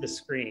onto the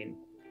screen.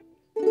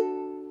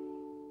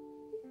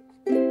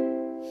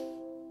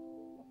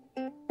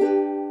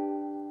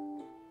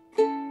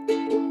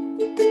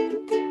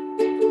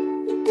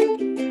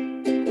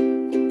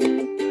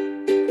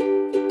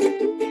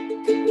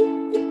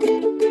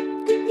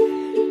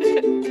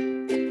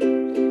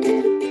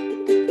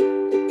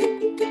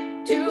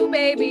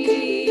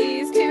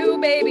 Two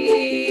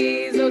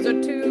babies, those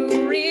are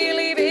 2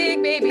 really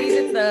big babies.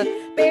 It's the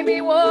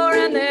baby war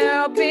and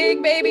they're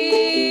big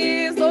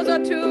babies. Those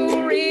are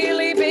 2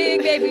 really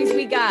big babies.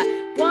 We got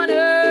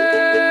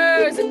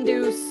Oneers and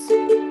Deuce.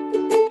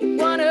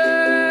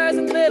 Oneers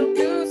and little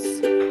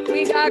Deuce.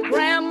 We got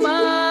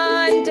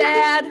Grandma and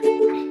Dad.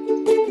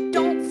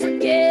 Don't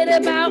forget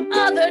about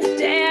other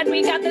Dad.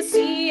 We got the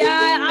CI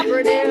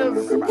operative.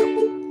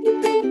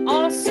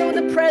 Also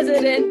the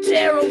president,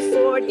 Gerald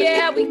Ford.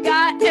 Yeah, we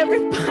got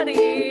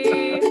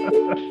everybody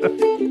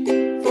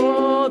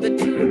for the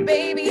 2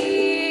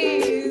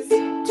 babies.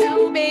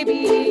 2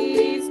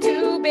 babies,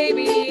 2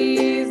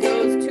 babies.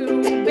 Those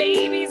 2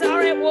 babies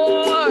are at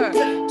war.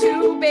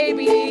 2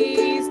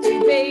 babies,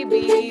 2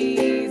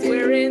 babies.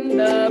 We're in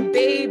the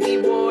baby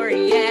war,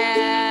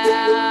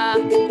 yeah.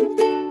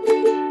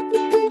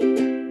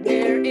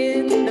 We're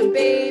in the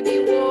baby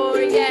war,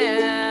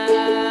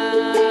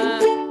 yeah.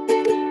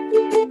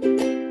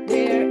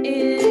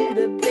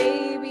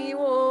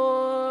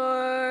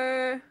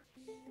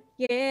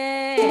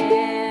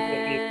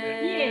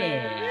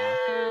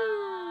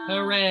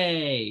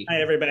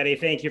 everybody.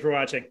 Thank you for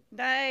watching.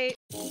 Night.